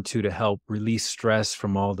turned to help release stress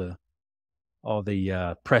from all the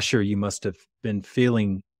pressure you must have been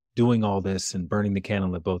feeling doing all this and burning the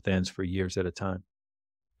candle at both ends for years at a time?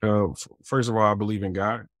 First of all, I believe in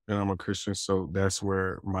God and I'm a Christian. So that's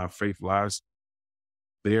where my faith lies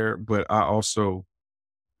there. But I also,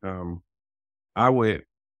 um, I would,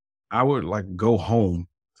 I would like go home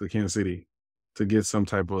to Kansas City to get some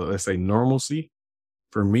type of, let's say, normalcy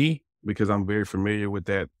for me, because I'm very familiar with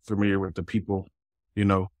that, familiar with the people, you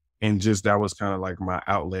know, and just that was kind of like my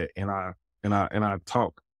outlet. And I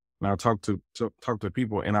talk and I talk to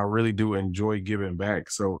people, and I really do enjoy giving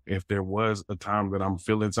back. So if there was a time that I'm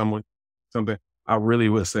feeling something, I really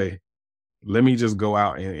would say, let me just go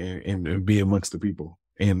out and be amongst the people,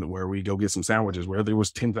 and where we go get some sandwiches, whether it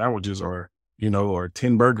was 10 sandwiches or, or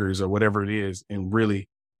 10 burgers or whatever it is, and really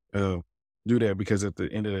do that, because at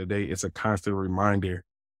the end of the day, it's a constant reminder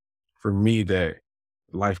for me that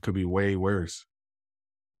life could be way worse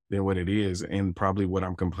than what it is. And probably what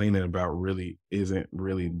I'm complaining about really isn't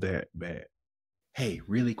really that bad. Hey,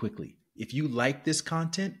 really quickly, if you like this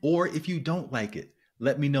content or if you don't like it,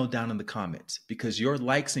 let me know down in the comments, because your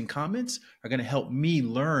likes and comments are going to help me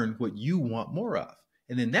learn what you want more of.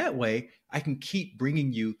 And then that way I can keep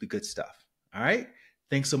bringing you the good stuff. All right.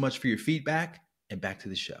 Thanks so much for your feedback, and back to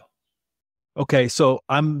the show. Okay. So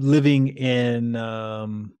I'm living in,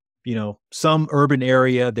 some urban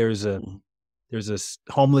area. There's a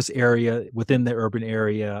homeless area within the urban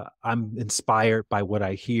area. I'm inspired by what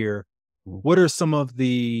I hear. What are some of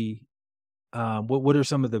the what are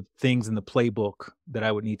some of the things in the playbook that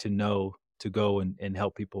I would need to know to go and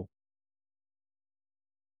help people?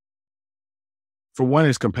 For one,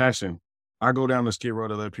 is compassion. I go down the skid row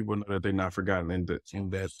to let people know that they're not forgotten, and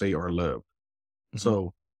that they are loved. Mm-hmm.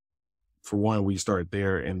 So for one, we start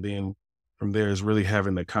there, and then from there is really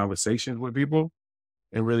having the conversations with people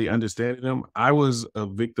and really understanding them. I was a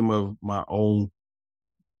victim of my own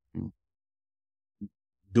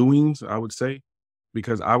doings, I would say,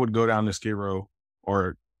 because I would go down the skid row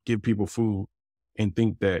or give people food and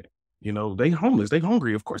think that, they homeless, they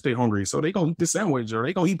hungry. Of course they hungry. So they gonna eat this sandwich, or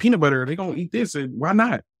they gonna eat peanut butter, or they gonna eat this, and why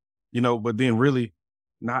not? But then really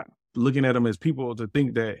not looking at them as people, to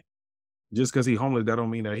think that just because he's homeless, that don't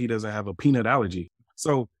mean that he doesn't have a peanut allergy.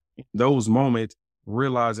 So those moments,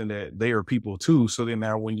 realizing that they are people too. So then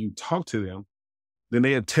now when you talk to them, then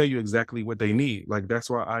they'll tell you exactly what they need. Like, that's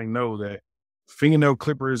why I know that fingernail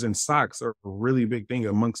clippers and socks are a really big thing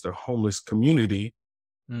amongst the homeless community,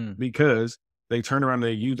 because they turn around and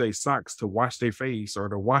they use their socks to wash their face or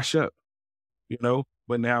to wash up,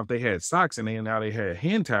 But now if they had socks and now they had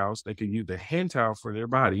hand towels, they could use the hand towel for their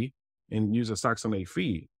body and use the socks on their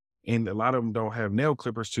feet. And a lot of them don't have nail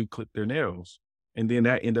clippers to clip their nails. And then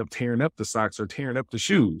that end up tearing up the socks or tearing up the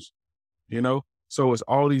shoes, So it's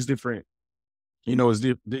all these different,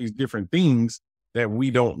 these different things that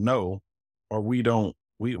we don't know, or we don't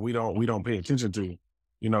pay attention to,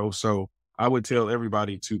 So I would tell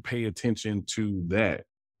everybody to pay attention to that,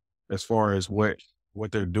 as far as what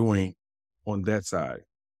they're doing on that side.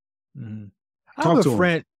 Mm-hmm.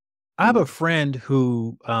 I have a friend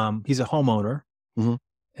who, he's a homeowner. Mm-hmm.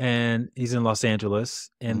 And he's in Los Angeles,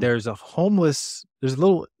 and there's a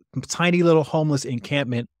tiny little homeless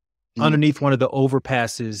encampment underneath one of the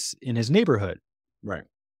overpasses in his neighborhood. Right.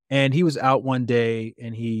 And he was out one day,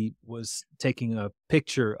 and he was taking a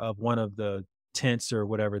picture of one of the tents or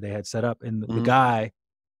whatever they had set up. And the guy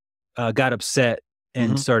got upset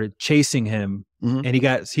and started chasing him. And he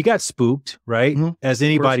got spooked, right? As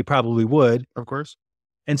anybody probably would. Of course.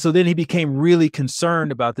 And so then he became really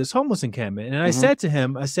concerned about this homeless encampment. And I said to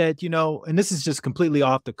him, and this is just completely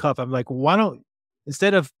off the cuff, I'm like, why don't,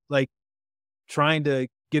 instead of like trying to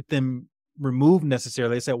get them removed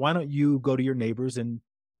necessarily, I said, why don't you go to your neighbors and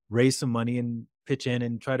raise some money and pitch in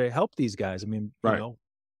and try to help these guys? I mean, right.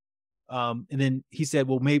 And then he said,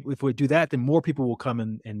 well, maybe if we do that, then more people will come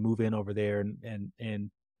and move in over there.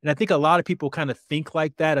 And I think a lot of people kind of think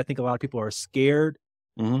like that. I think a lot of people are scared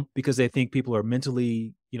because they think people are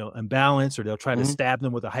mentally, imbalanced, or they'll try to stab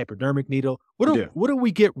them with a hypodermic needle. What do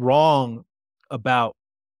we get wrong about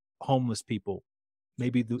homeless people?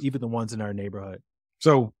 Maybe even the ones in our neighborhood.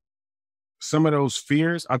 So some of those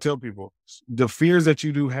fears, I tell people, the fears that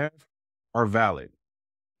you do have are valid,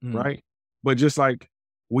 right? But just like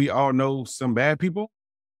we all know some bad people,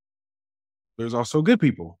 there's also good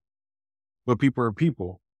people, but people are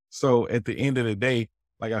people. So at the end of the day,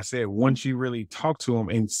 like I said, once you really talk to them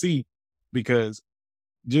and see, because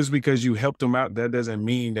just because you help them out, that doesn't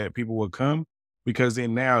mean that people will come. Because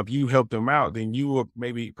then now, if you help them out, then you will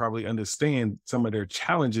probably understand some of their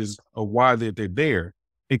challenges of why they're there.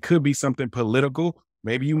 It could be something political.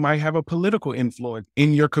 Maybe you might have a political influence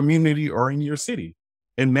in your community or in your city.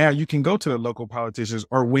 And now you can go to the local politicians,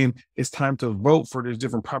 or when it's time to vote for these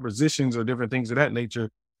different propositions or different things of that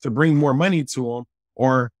nature, to bring more money to them,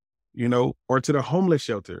 or to the homeless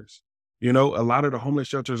shelters. A lot of the homeless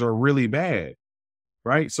shelters are really bad,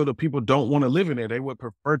 right? So the people don't want to live in there. They would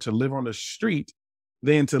prefer to live on the street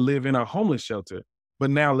than to live in a homeless shelter. But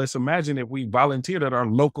now let's imagine if we volunteered at our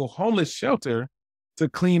local homeless shelter to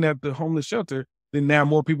clean up the homeless shelter, then now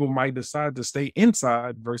more people might decide to stay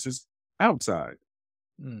inside versus outside.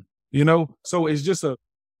 So it's just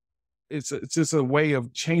a way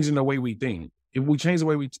of changing the way we think. If we change the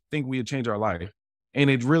way we think, we'll change our life. And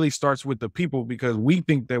it really starts with the people because we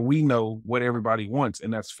think that we know what everybody wants,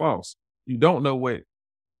 and that's false. You don't know what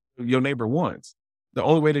your neighbor wants. The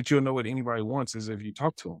only way that you'll know what anybody wants is if you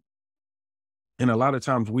talk to them. And a lot of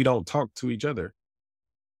times we don't talk to each other.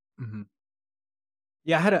 Mhm.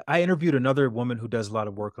 Yeah, I interviewed another woman who does a lot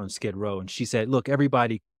of work on Skid Row, and she said, "Look,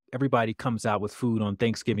 everybody comes out with food on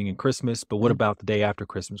Thanksgiving and Christmas, but what Mhm. about the day after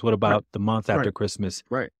Christmas? What Right, about the month after right, Christmas?"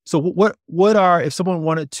 right. So what are if someone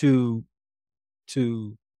wanted to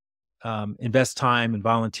invest time and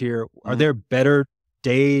volunteer, are Mhm. there better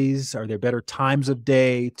days? Are there better times of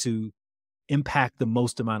day to impact the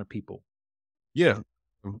most amount of people? Yeah.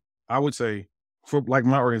 I would say for like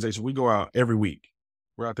my organization, we go out every week.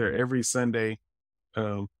 We're out there Mhm. every Sunday.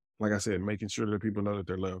 Um, like I said, making sure that people know that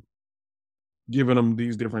they're loved, giving them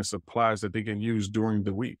these different supplies that they can use during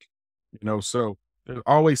the week. So there's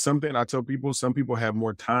always something. I tell people, some people have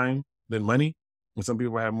more time than money, and some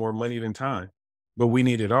people have more money than time, but we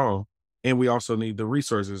need it all. And we also need the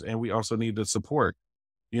resources and we also need the support.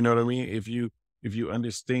 You know what I mean? If you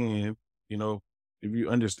understand, you know, if you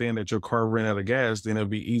understand that your car ran out of gas, then it'll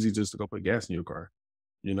be easy just to go put gas in your car.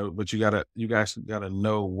 But you guys gotta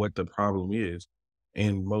know what the problem is.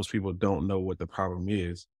 And most people don't know what the problem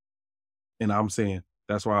is. And I'm saying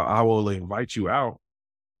that's why I will invite you out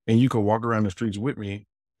and you can walk around the streets with me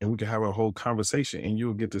and we can have a whole conversation and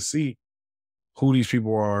you'll get to see who these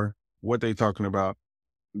people are, what they talking about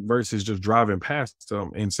versus just driving past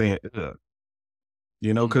them and saying, ugh.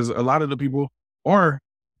 Mm. Because a lot of the people are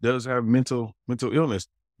does have mental illness.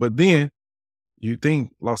 But then you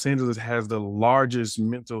think Los Angeles has the largest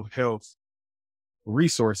mental health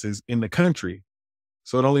resources in the country.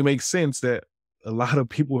 So it only makes sense that a lot of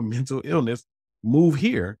people with mental illness move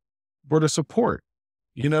here for the support.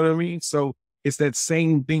 You know what I mean? So it's that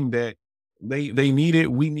same thing that they need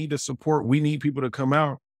it. We need the support. We need people to come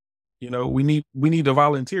out. We need the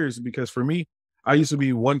volunteers because for me, I used to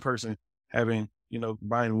be one person having,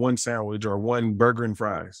 buying one sandwich or one burger and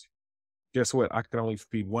fries. Guess what? I could only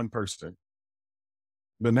feed one person.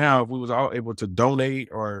 But now if we was all able to donate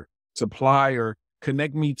or supply or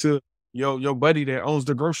connect me to your buddy that owns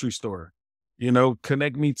the grocery store,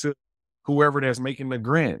 connect me to whoever that's making the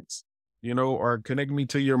grants, or connect me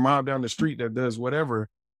to your mom down the street that does whatever,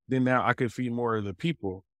 then now I could feed more of the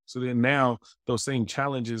people. So then now those same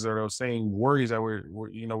challenges or those same worries that we're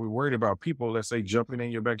worried about people, let's say jumping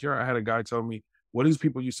in your backyard. I had a guy tell me, well, these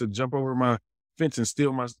people used to jump over my fence and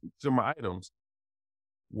steal my items.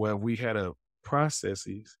 Well, we had a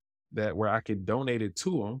processes that where I could donate it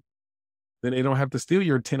to them, then they don't have to steal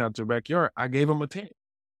your tent out your backyard. I gave them a tent,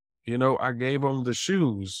 I gave them the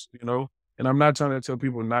shoes, and I'm not trying to tell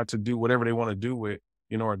people not to do whatever they want to do with,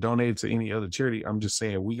 or donate to any other charity. I'm just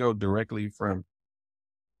saying we go directly from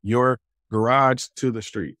your garage to the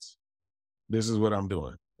streets. This is what I'm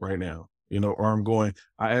doing right now, or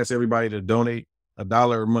I ask everybody to donate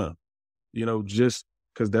 $1 a month, just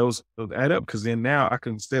because those add up. Because then now I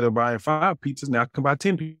can, instead of buying 5 pizzas, now I can buy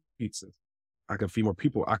 10 pizzas. I can feed more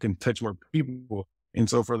people. I can touch more people. And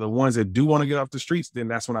so for the ones that do want to get off the streets, then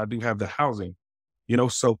that's when I do have the housing,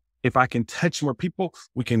 So if I can touch more people,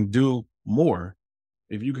 we can do more.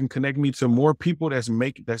 If you can connect me to more people that's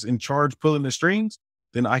in charge pulling the strings,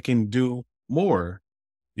 then I can do more,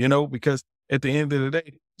 because at the end of the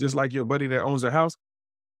day, just like your buddy that owns a house,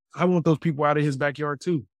 I want those people out of his backyard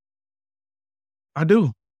too. I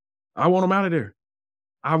do. I want them out of there.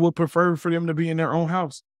 I would prefer for them to be in their own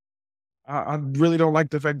house. I really don't like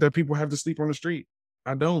the fact that people have to sleep on the street.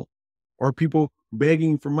 I don't. Or people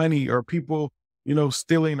begging for money or people,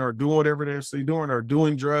 stealing or doing whatever they're doing or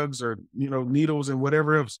doing drugs or, needles and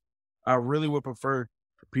whatever else. I really would prefer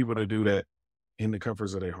for people to do that in the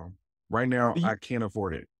comforts of their home. Right now, You I can't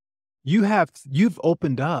afford it. you've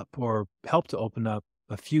opened up or helped to open up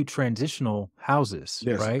a few transitional houses,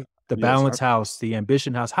 Yes. right? The Yes. Balance House, the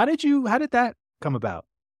Ambition House. How did that come about?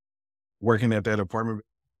 Working at that apartment,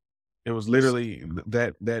 it was literally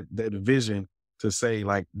that vision to say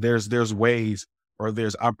like there's ways or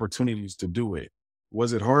there's opportunities to do it.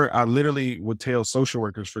 Was it hard? I literally would tell social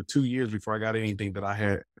workers for 2 years before I got anything that I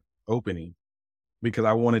had opening because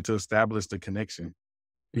I wanted to establish the connection.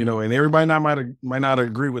 And everybody might not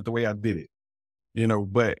agree with the way I did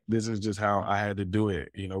it, but this is just how I had to do it,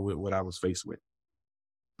 with what I was faced with.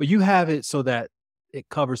 But you have it so that it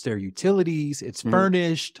covers their utilities, it's Mhm.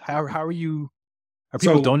 furnished. Are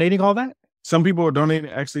people So donating all that? some people are donating.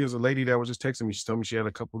 Actually, there's a lady that was just texting me. She told me she had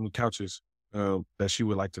a couple new couches that she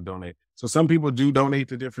would like to donate. So some people do donate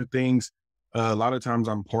to different things. A lot of times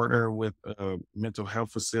I'm partner with mental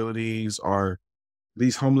health facilities or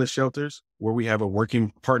these homeless shelters where we have a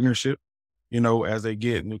working partnership. as they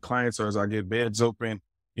get new clients or as I get beds open,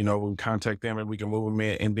 we contact them and we can move them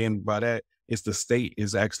in. And then by that, it's the state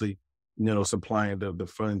is actually, supplying the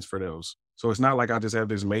funds for those. So it's not like I just have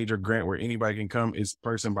this major grant where anybody can come. It's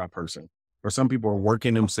person by person. Or some people are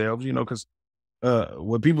working themselves, because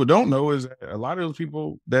what people don't know is that a lot of those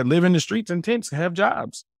people that live in the streets and tents have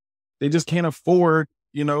jobs. They just can't afford,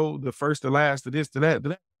 the first, the last, the this, the that, the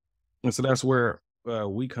that. And so that's where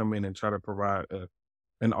we come in and try to provide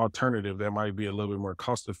an alternative that might be a little bit more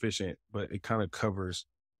cost efficient, but it kind of covers,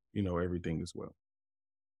 everything as well.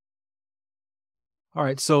 All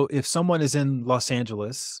right. So if someone is in Los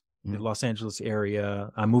Angeles, the Los Angeles area,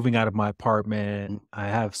 I'm moving out of my apartment. I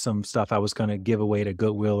have some stuff I was going to give away to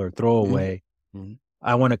Goodwill or throw away.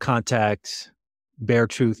 I want to contact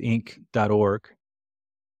beartruthinc.org.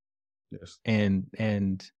 Yes.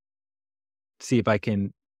 And see if I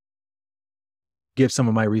can give some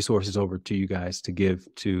of my resources over to you guys to give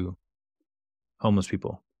to homeless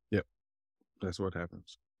people. Yep. That's what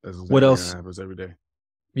happens. That's exactly what else what happens every day.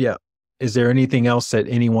 Yeah. Is there anything else that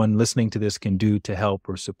anyone listening to this can do to help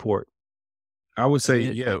or support? I would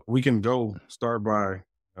say, we can start by,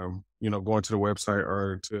 going to the website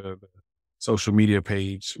or to the social media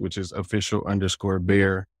page, which is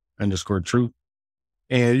official_BA.R.E_truth.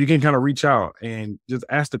 And you can kind of reach out and just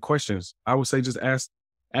ask the questions. I would say just ask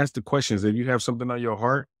the questions. If you have something on your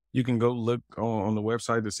heart, you can go look on the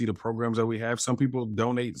website to see the programs that we have. Some people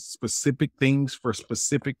donate specific things for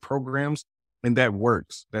specific programs, and that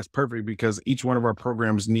works. That's perfect because each one of our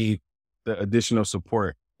programs need the additional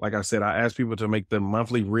support. Like I said, I ask people to make the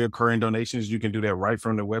monthly reoccurring donations. You can do that right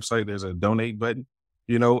from the website. There's a donate button,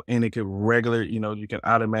 and it could you can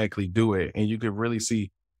automatically do it. And you could really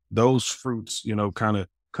see those fruits, kind of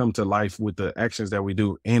come to life with the actions that we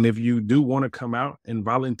do. And if you do want to come out and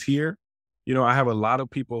volunteer, I have a lot of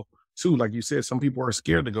people too. Like you said, some people are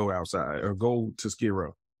scared to go outside or go to Skid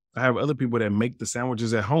Row. I have other people that make the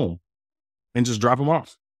sandwiches at home and just drop them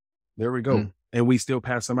off. There we go. And we still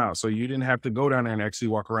pass them out. So you didn't have to go down there and actually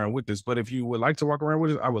walk around with us. But if you would like to walk around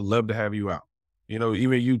with us, I would love to have you out.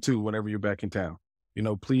 Even you too, whenever you're back in town,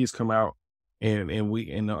 please come out and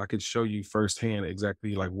I could show you firsthand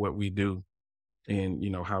exactly like what we do and,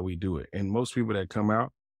 how we do it. And most people that come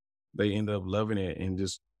out, they end up loving it and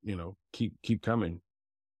just, keep coming.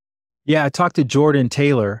 Yeah. I talked to Jordan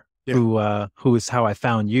Taylor, who is how I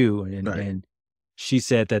found you. And she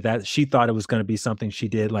said that she thought it was going to be something she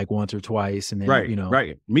did like once or twice. And then,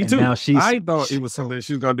 right. Me too. Now I thought it was something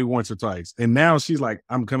she was going to do once or twice. And now she's like,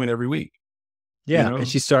 I'm coming every week. Yeah. And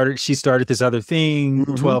she started this other thing,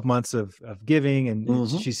 12 months of giving. And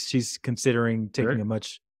she's considering taking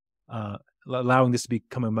allowing this to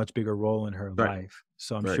become a much bigger role in her life.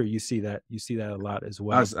 So I'm sure you see that a lot as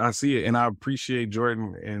well. I see it. And I appreciate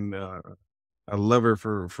Jordan and I love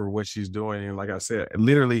her for what she's doing. And like I said,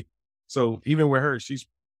 literally, so even with her, she's,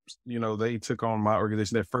 they took on my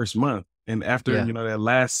organization that first month. And after, that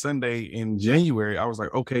last Sunday in January, I was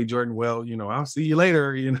like, okay, Jordan, well, I'll see you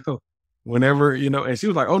later, whenever, and she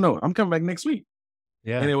was like, oh no, I'm coming back next week.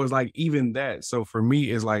 Yeah. And it was like, even that. So for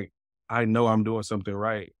me, it's like, I know I'm doing something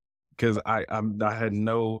right because I had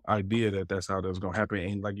no idea that that's how that was going to happen.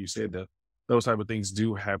 And like you said, those type of things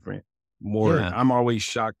do happen more. Yeah. I'm always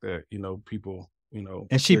shocked that, people,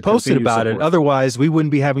 and she posted about it. Otherwise we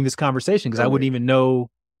wouldn't be having this conversation because I wouldn't even know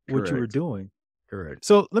what you were doing. Correct.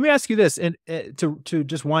 So let me ask you this, and to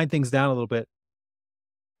just wind things down a little bit.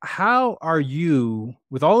 How are you,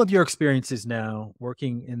 with all of your experiences now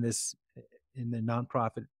working in the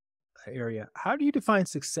nonprofit area, how do you define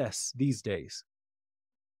success these days?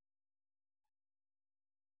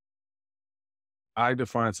 I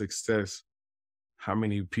define success how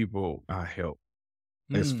many people I help.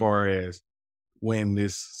 As far as when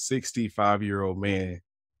this 65-year-old man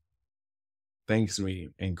thanks me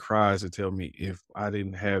and cries to tell me if I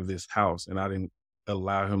didn't have this house and I didn't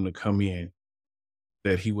allow him to come in,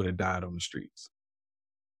 that he would have died on the streets.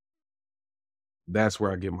 That's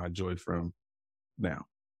where I get my joy from now.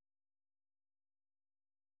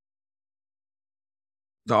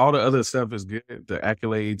 All the other stuff is good. The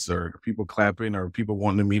accolades or people clapping or people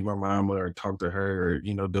wanting to meet my mama or talk to her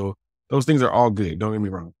or, those things are all good. Don't get me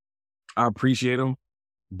wrong. I appreciate them.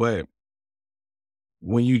 But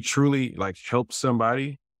when you truly like help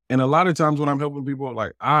somebody, and a lot of times when I'm helping people,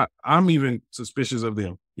 like I'm even suspicious of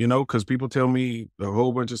them, because people tell me a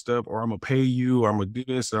whole bunch of stuff, or I'm gonna pay you, or I'm gonna do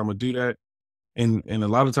this, or I'm gonna do that. And a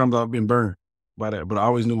lot of times I've been burned by that, but I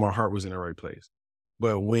always knew my heart was in the right place.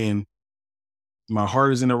 But when my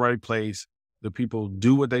heart is in the right place, the people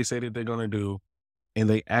do what they say that they're gonna do, and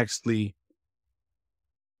they actually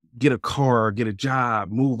get a car, get a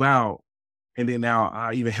job, move out, And then now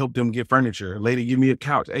I even help them get furniture. Lady, give me a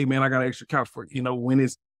couch. Hey man, I got an extra couch for,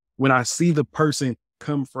 when I see the person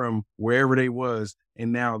come from wherever they was,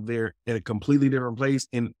 and now they're at a completely different place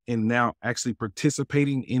and now actually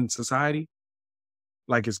participating in society,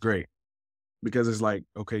 like it's great. Because it's like,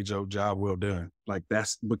 okay, Joe, job well done. Like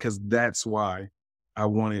that's why I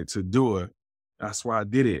wanted to do it. That's why I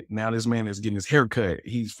did it. Now this man is getting his hair cut.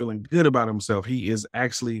 He's feeling good about himself. He is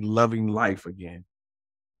actually loving life again.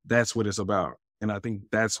 That's what it's about. And I think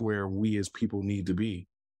that's where we as people need to be.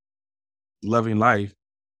 Loving life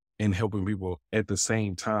and helping people at the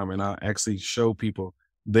same time. And I actually show people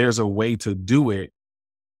there's a way to do it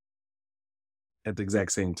at the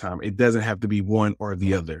exact same time. It doesn't have to be one or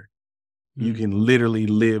the other. You can literally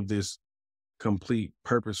live this complete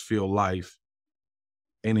purpose-filled life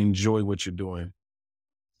and enjoy what you're doing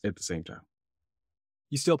at the same time.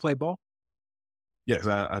 You still play ball? Yes,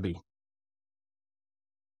 I do.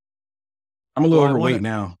 I'm a little overweight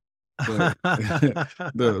now. But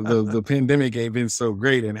the pandemic ain't been so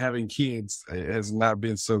great, and having kids has not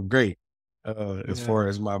been so great as far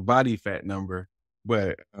as my body fat number.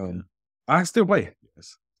 But I still play.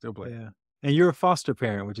 Yes, still play. Yeah. And you're a foster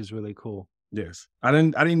parent, which is really cool. Yes. I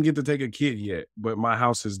didn't get to take a kid yet, but my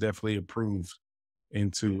house is definitely approved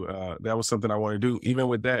into that was something I want to do. Even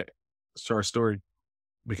with that short story,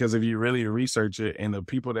 because if you really research it, and the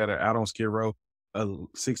people that are out on Skid Row,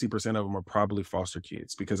 60% of them are probably foster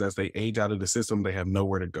kids, because as they age out of the system, they have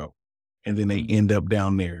nowhere to go. And then they end up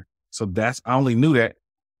down there. So I only knew that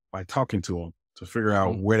by talking to them to figure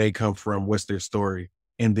out where they come from, what's their story.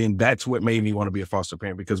 And then that's what made me want to be a foster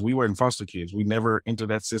parent, because we weren't foster kids. We never entered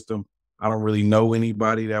that system. I don't really know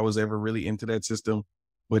anybody that was ever really into that system,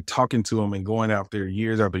 but talking to them and going out there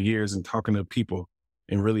years after years and talking to people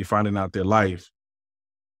and really finding out their life,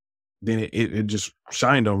 then it just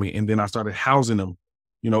shined on me. And then I started housing them,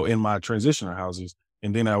 in my transitional houses.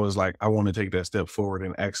 And then I was like, I want to take that step forward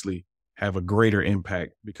and actually have a greater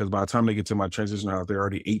impact, because by the time they get to my transitional house, they're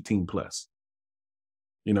already 18 plus.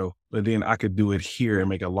 But then I could do it here and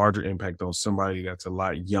make a larger impact on somebody that's a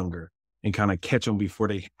lot younger and kind of catch them before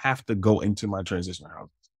they have to go into my transition house.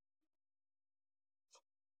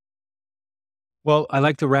 Well, I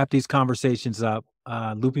like to wrap these conversations up,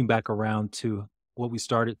 looping back around to what we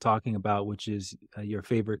started talking about, which is your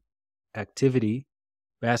favorite activity,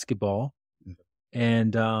 basketball.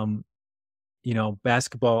 And,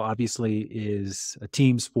 basketball obviously is a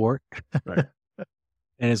team sport. Right.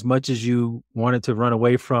 And as much as you wanted to run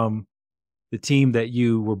away from the team that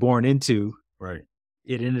you were born into, right,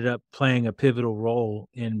 it ended up playing a pivotal role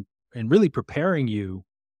in really preparing you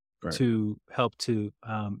to help to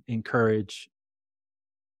encourage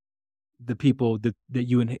the people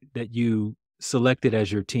that you selected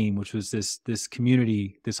as your team, which was this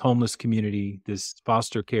community, this homeless community, this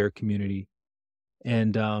foster care community.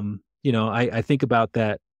 And I think about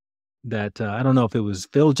that I don't know if it was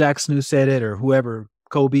Phil Jackson who said it or whoever,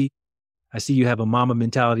 Kobe. I see you have a mama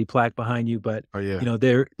mentality plaque behind you, but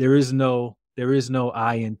there is no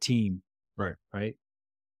I in team. Right.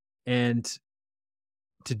 And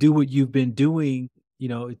to do what you've been doing,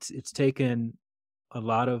 it's taken a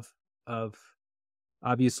lot of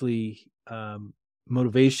obviously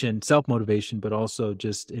motivation, self-motivation, but also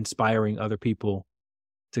just inspiring other people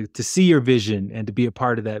to see your vision and to be a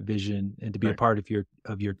part of that vision and to be a part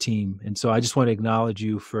of your team. And so I just want to acknowledge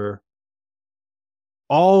you for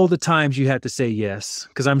all the times you had to say yes,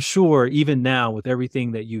 because I'm sure even now with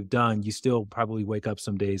everything that you've done, you still probably wake up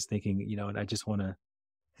some days thinking, and I just want to,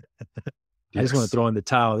 I just want to throw in the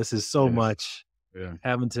towel. This is so much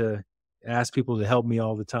having to ask people to help me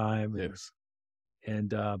all the time. Yes. And,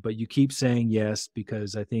 but you keep saying yes,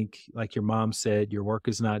 because I think, like your mom said, your work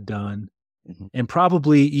is not done. And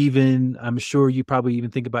probably even, I'm sure you probably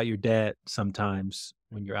even think about your dad sometimes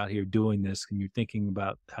when you're out here doing this, and you're thinking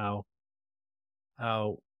about how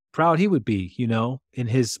proud he would be, in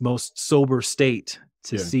his most sober state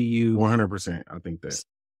to see you 100%. I think that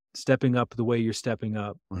stepping up the way you're stepping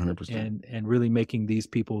up 100%. and really making these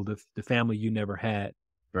people the family you never had.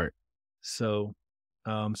 Right. So,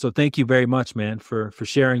 so thank you very much, man, for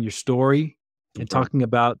sharing your story and talking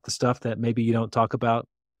about the stuff that maybe you don't talk about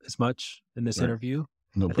as much in this interview.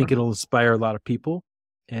 I think it'll inspire a lot of people,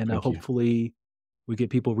 and hopefully we get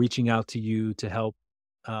people reaching out to you to help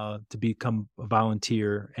to become a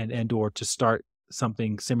volunteer and or to start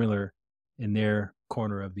something similar in their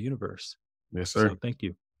corner of the universe. Yes, sir. So thank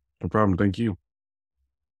you. No problem. Thank you.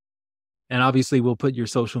 And obviously we'll put your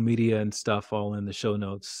social media and stuff all in the show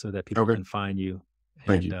notes so that people can find you.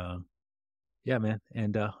 Thank you. Yeah, man.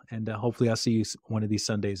 And hopefully I'll see you one of these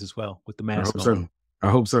Sundays as well with the mask on. I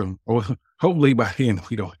hope so. Well, hopefully by then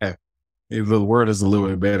we don't have if the world is a little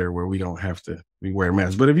bit better where we don't have to be wearing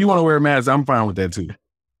masks. But if you want to wear a mask, I'm fine with that too.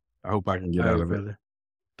 I hope I can get out of brother. it.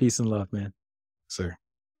 Peace and love, man. Sir.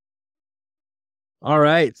 All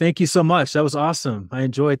right. Thank you so much. That was awesome. I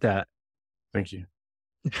enjoyed that. Thank you.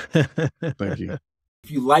 Thank you.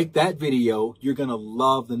 If you like that video, you're going to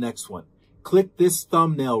love the next one. Click this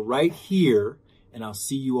thumbnail right here, and I'll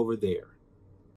see you over there.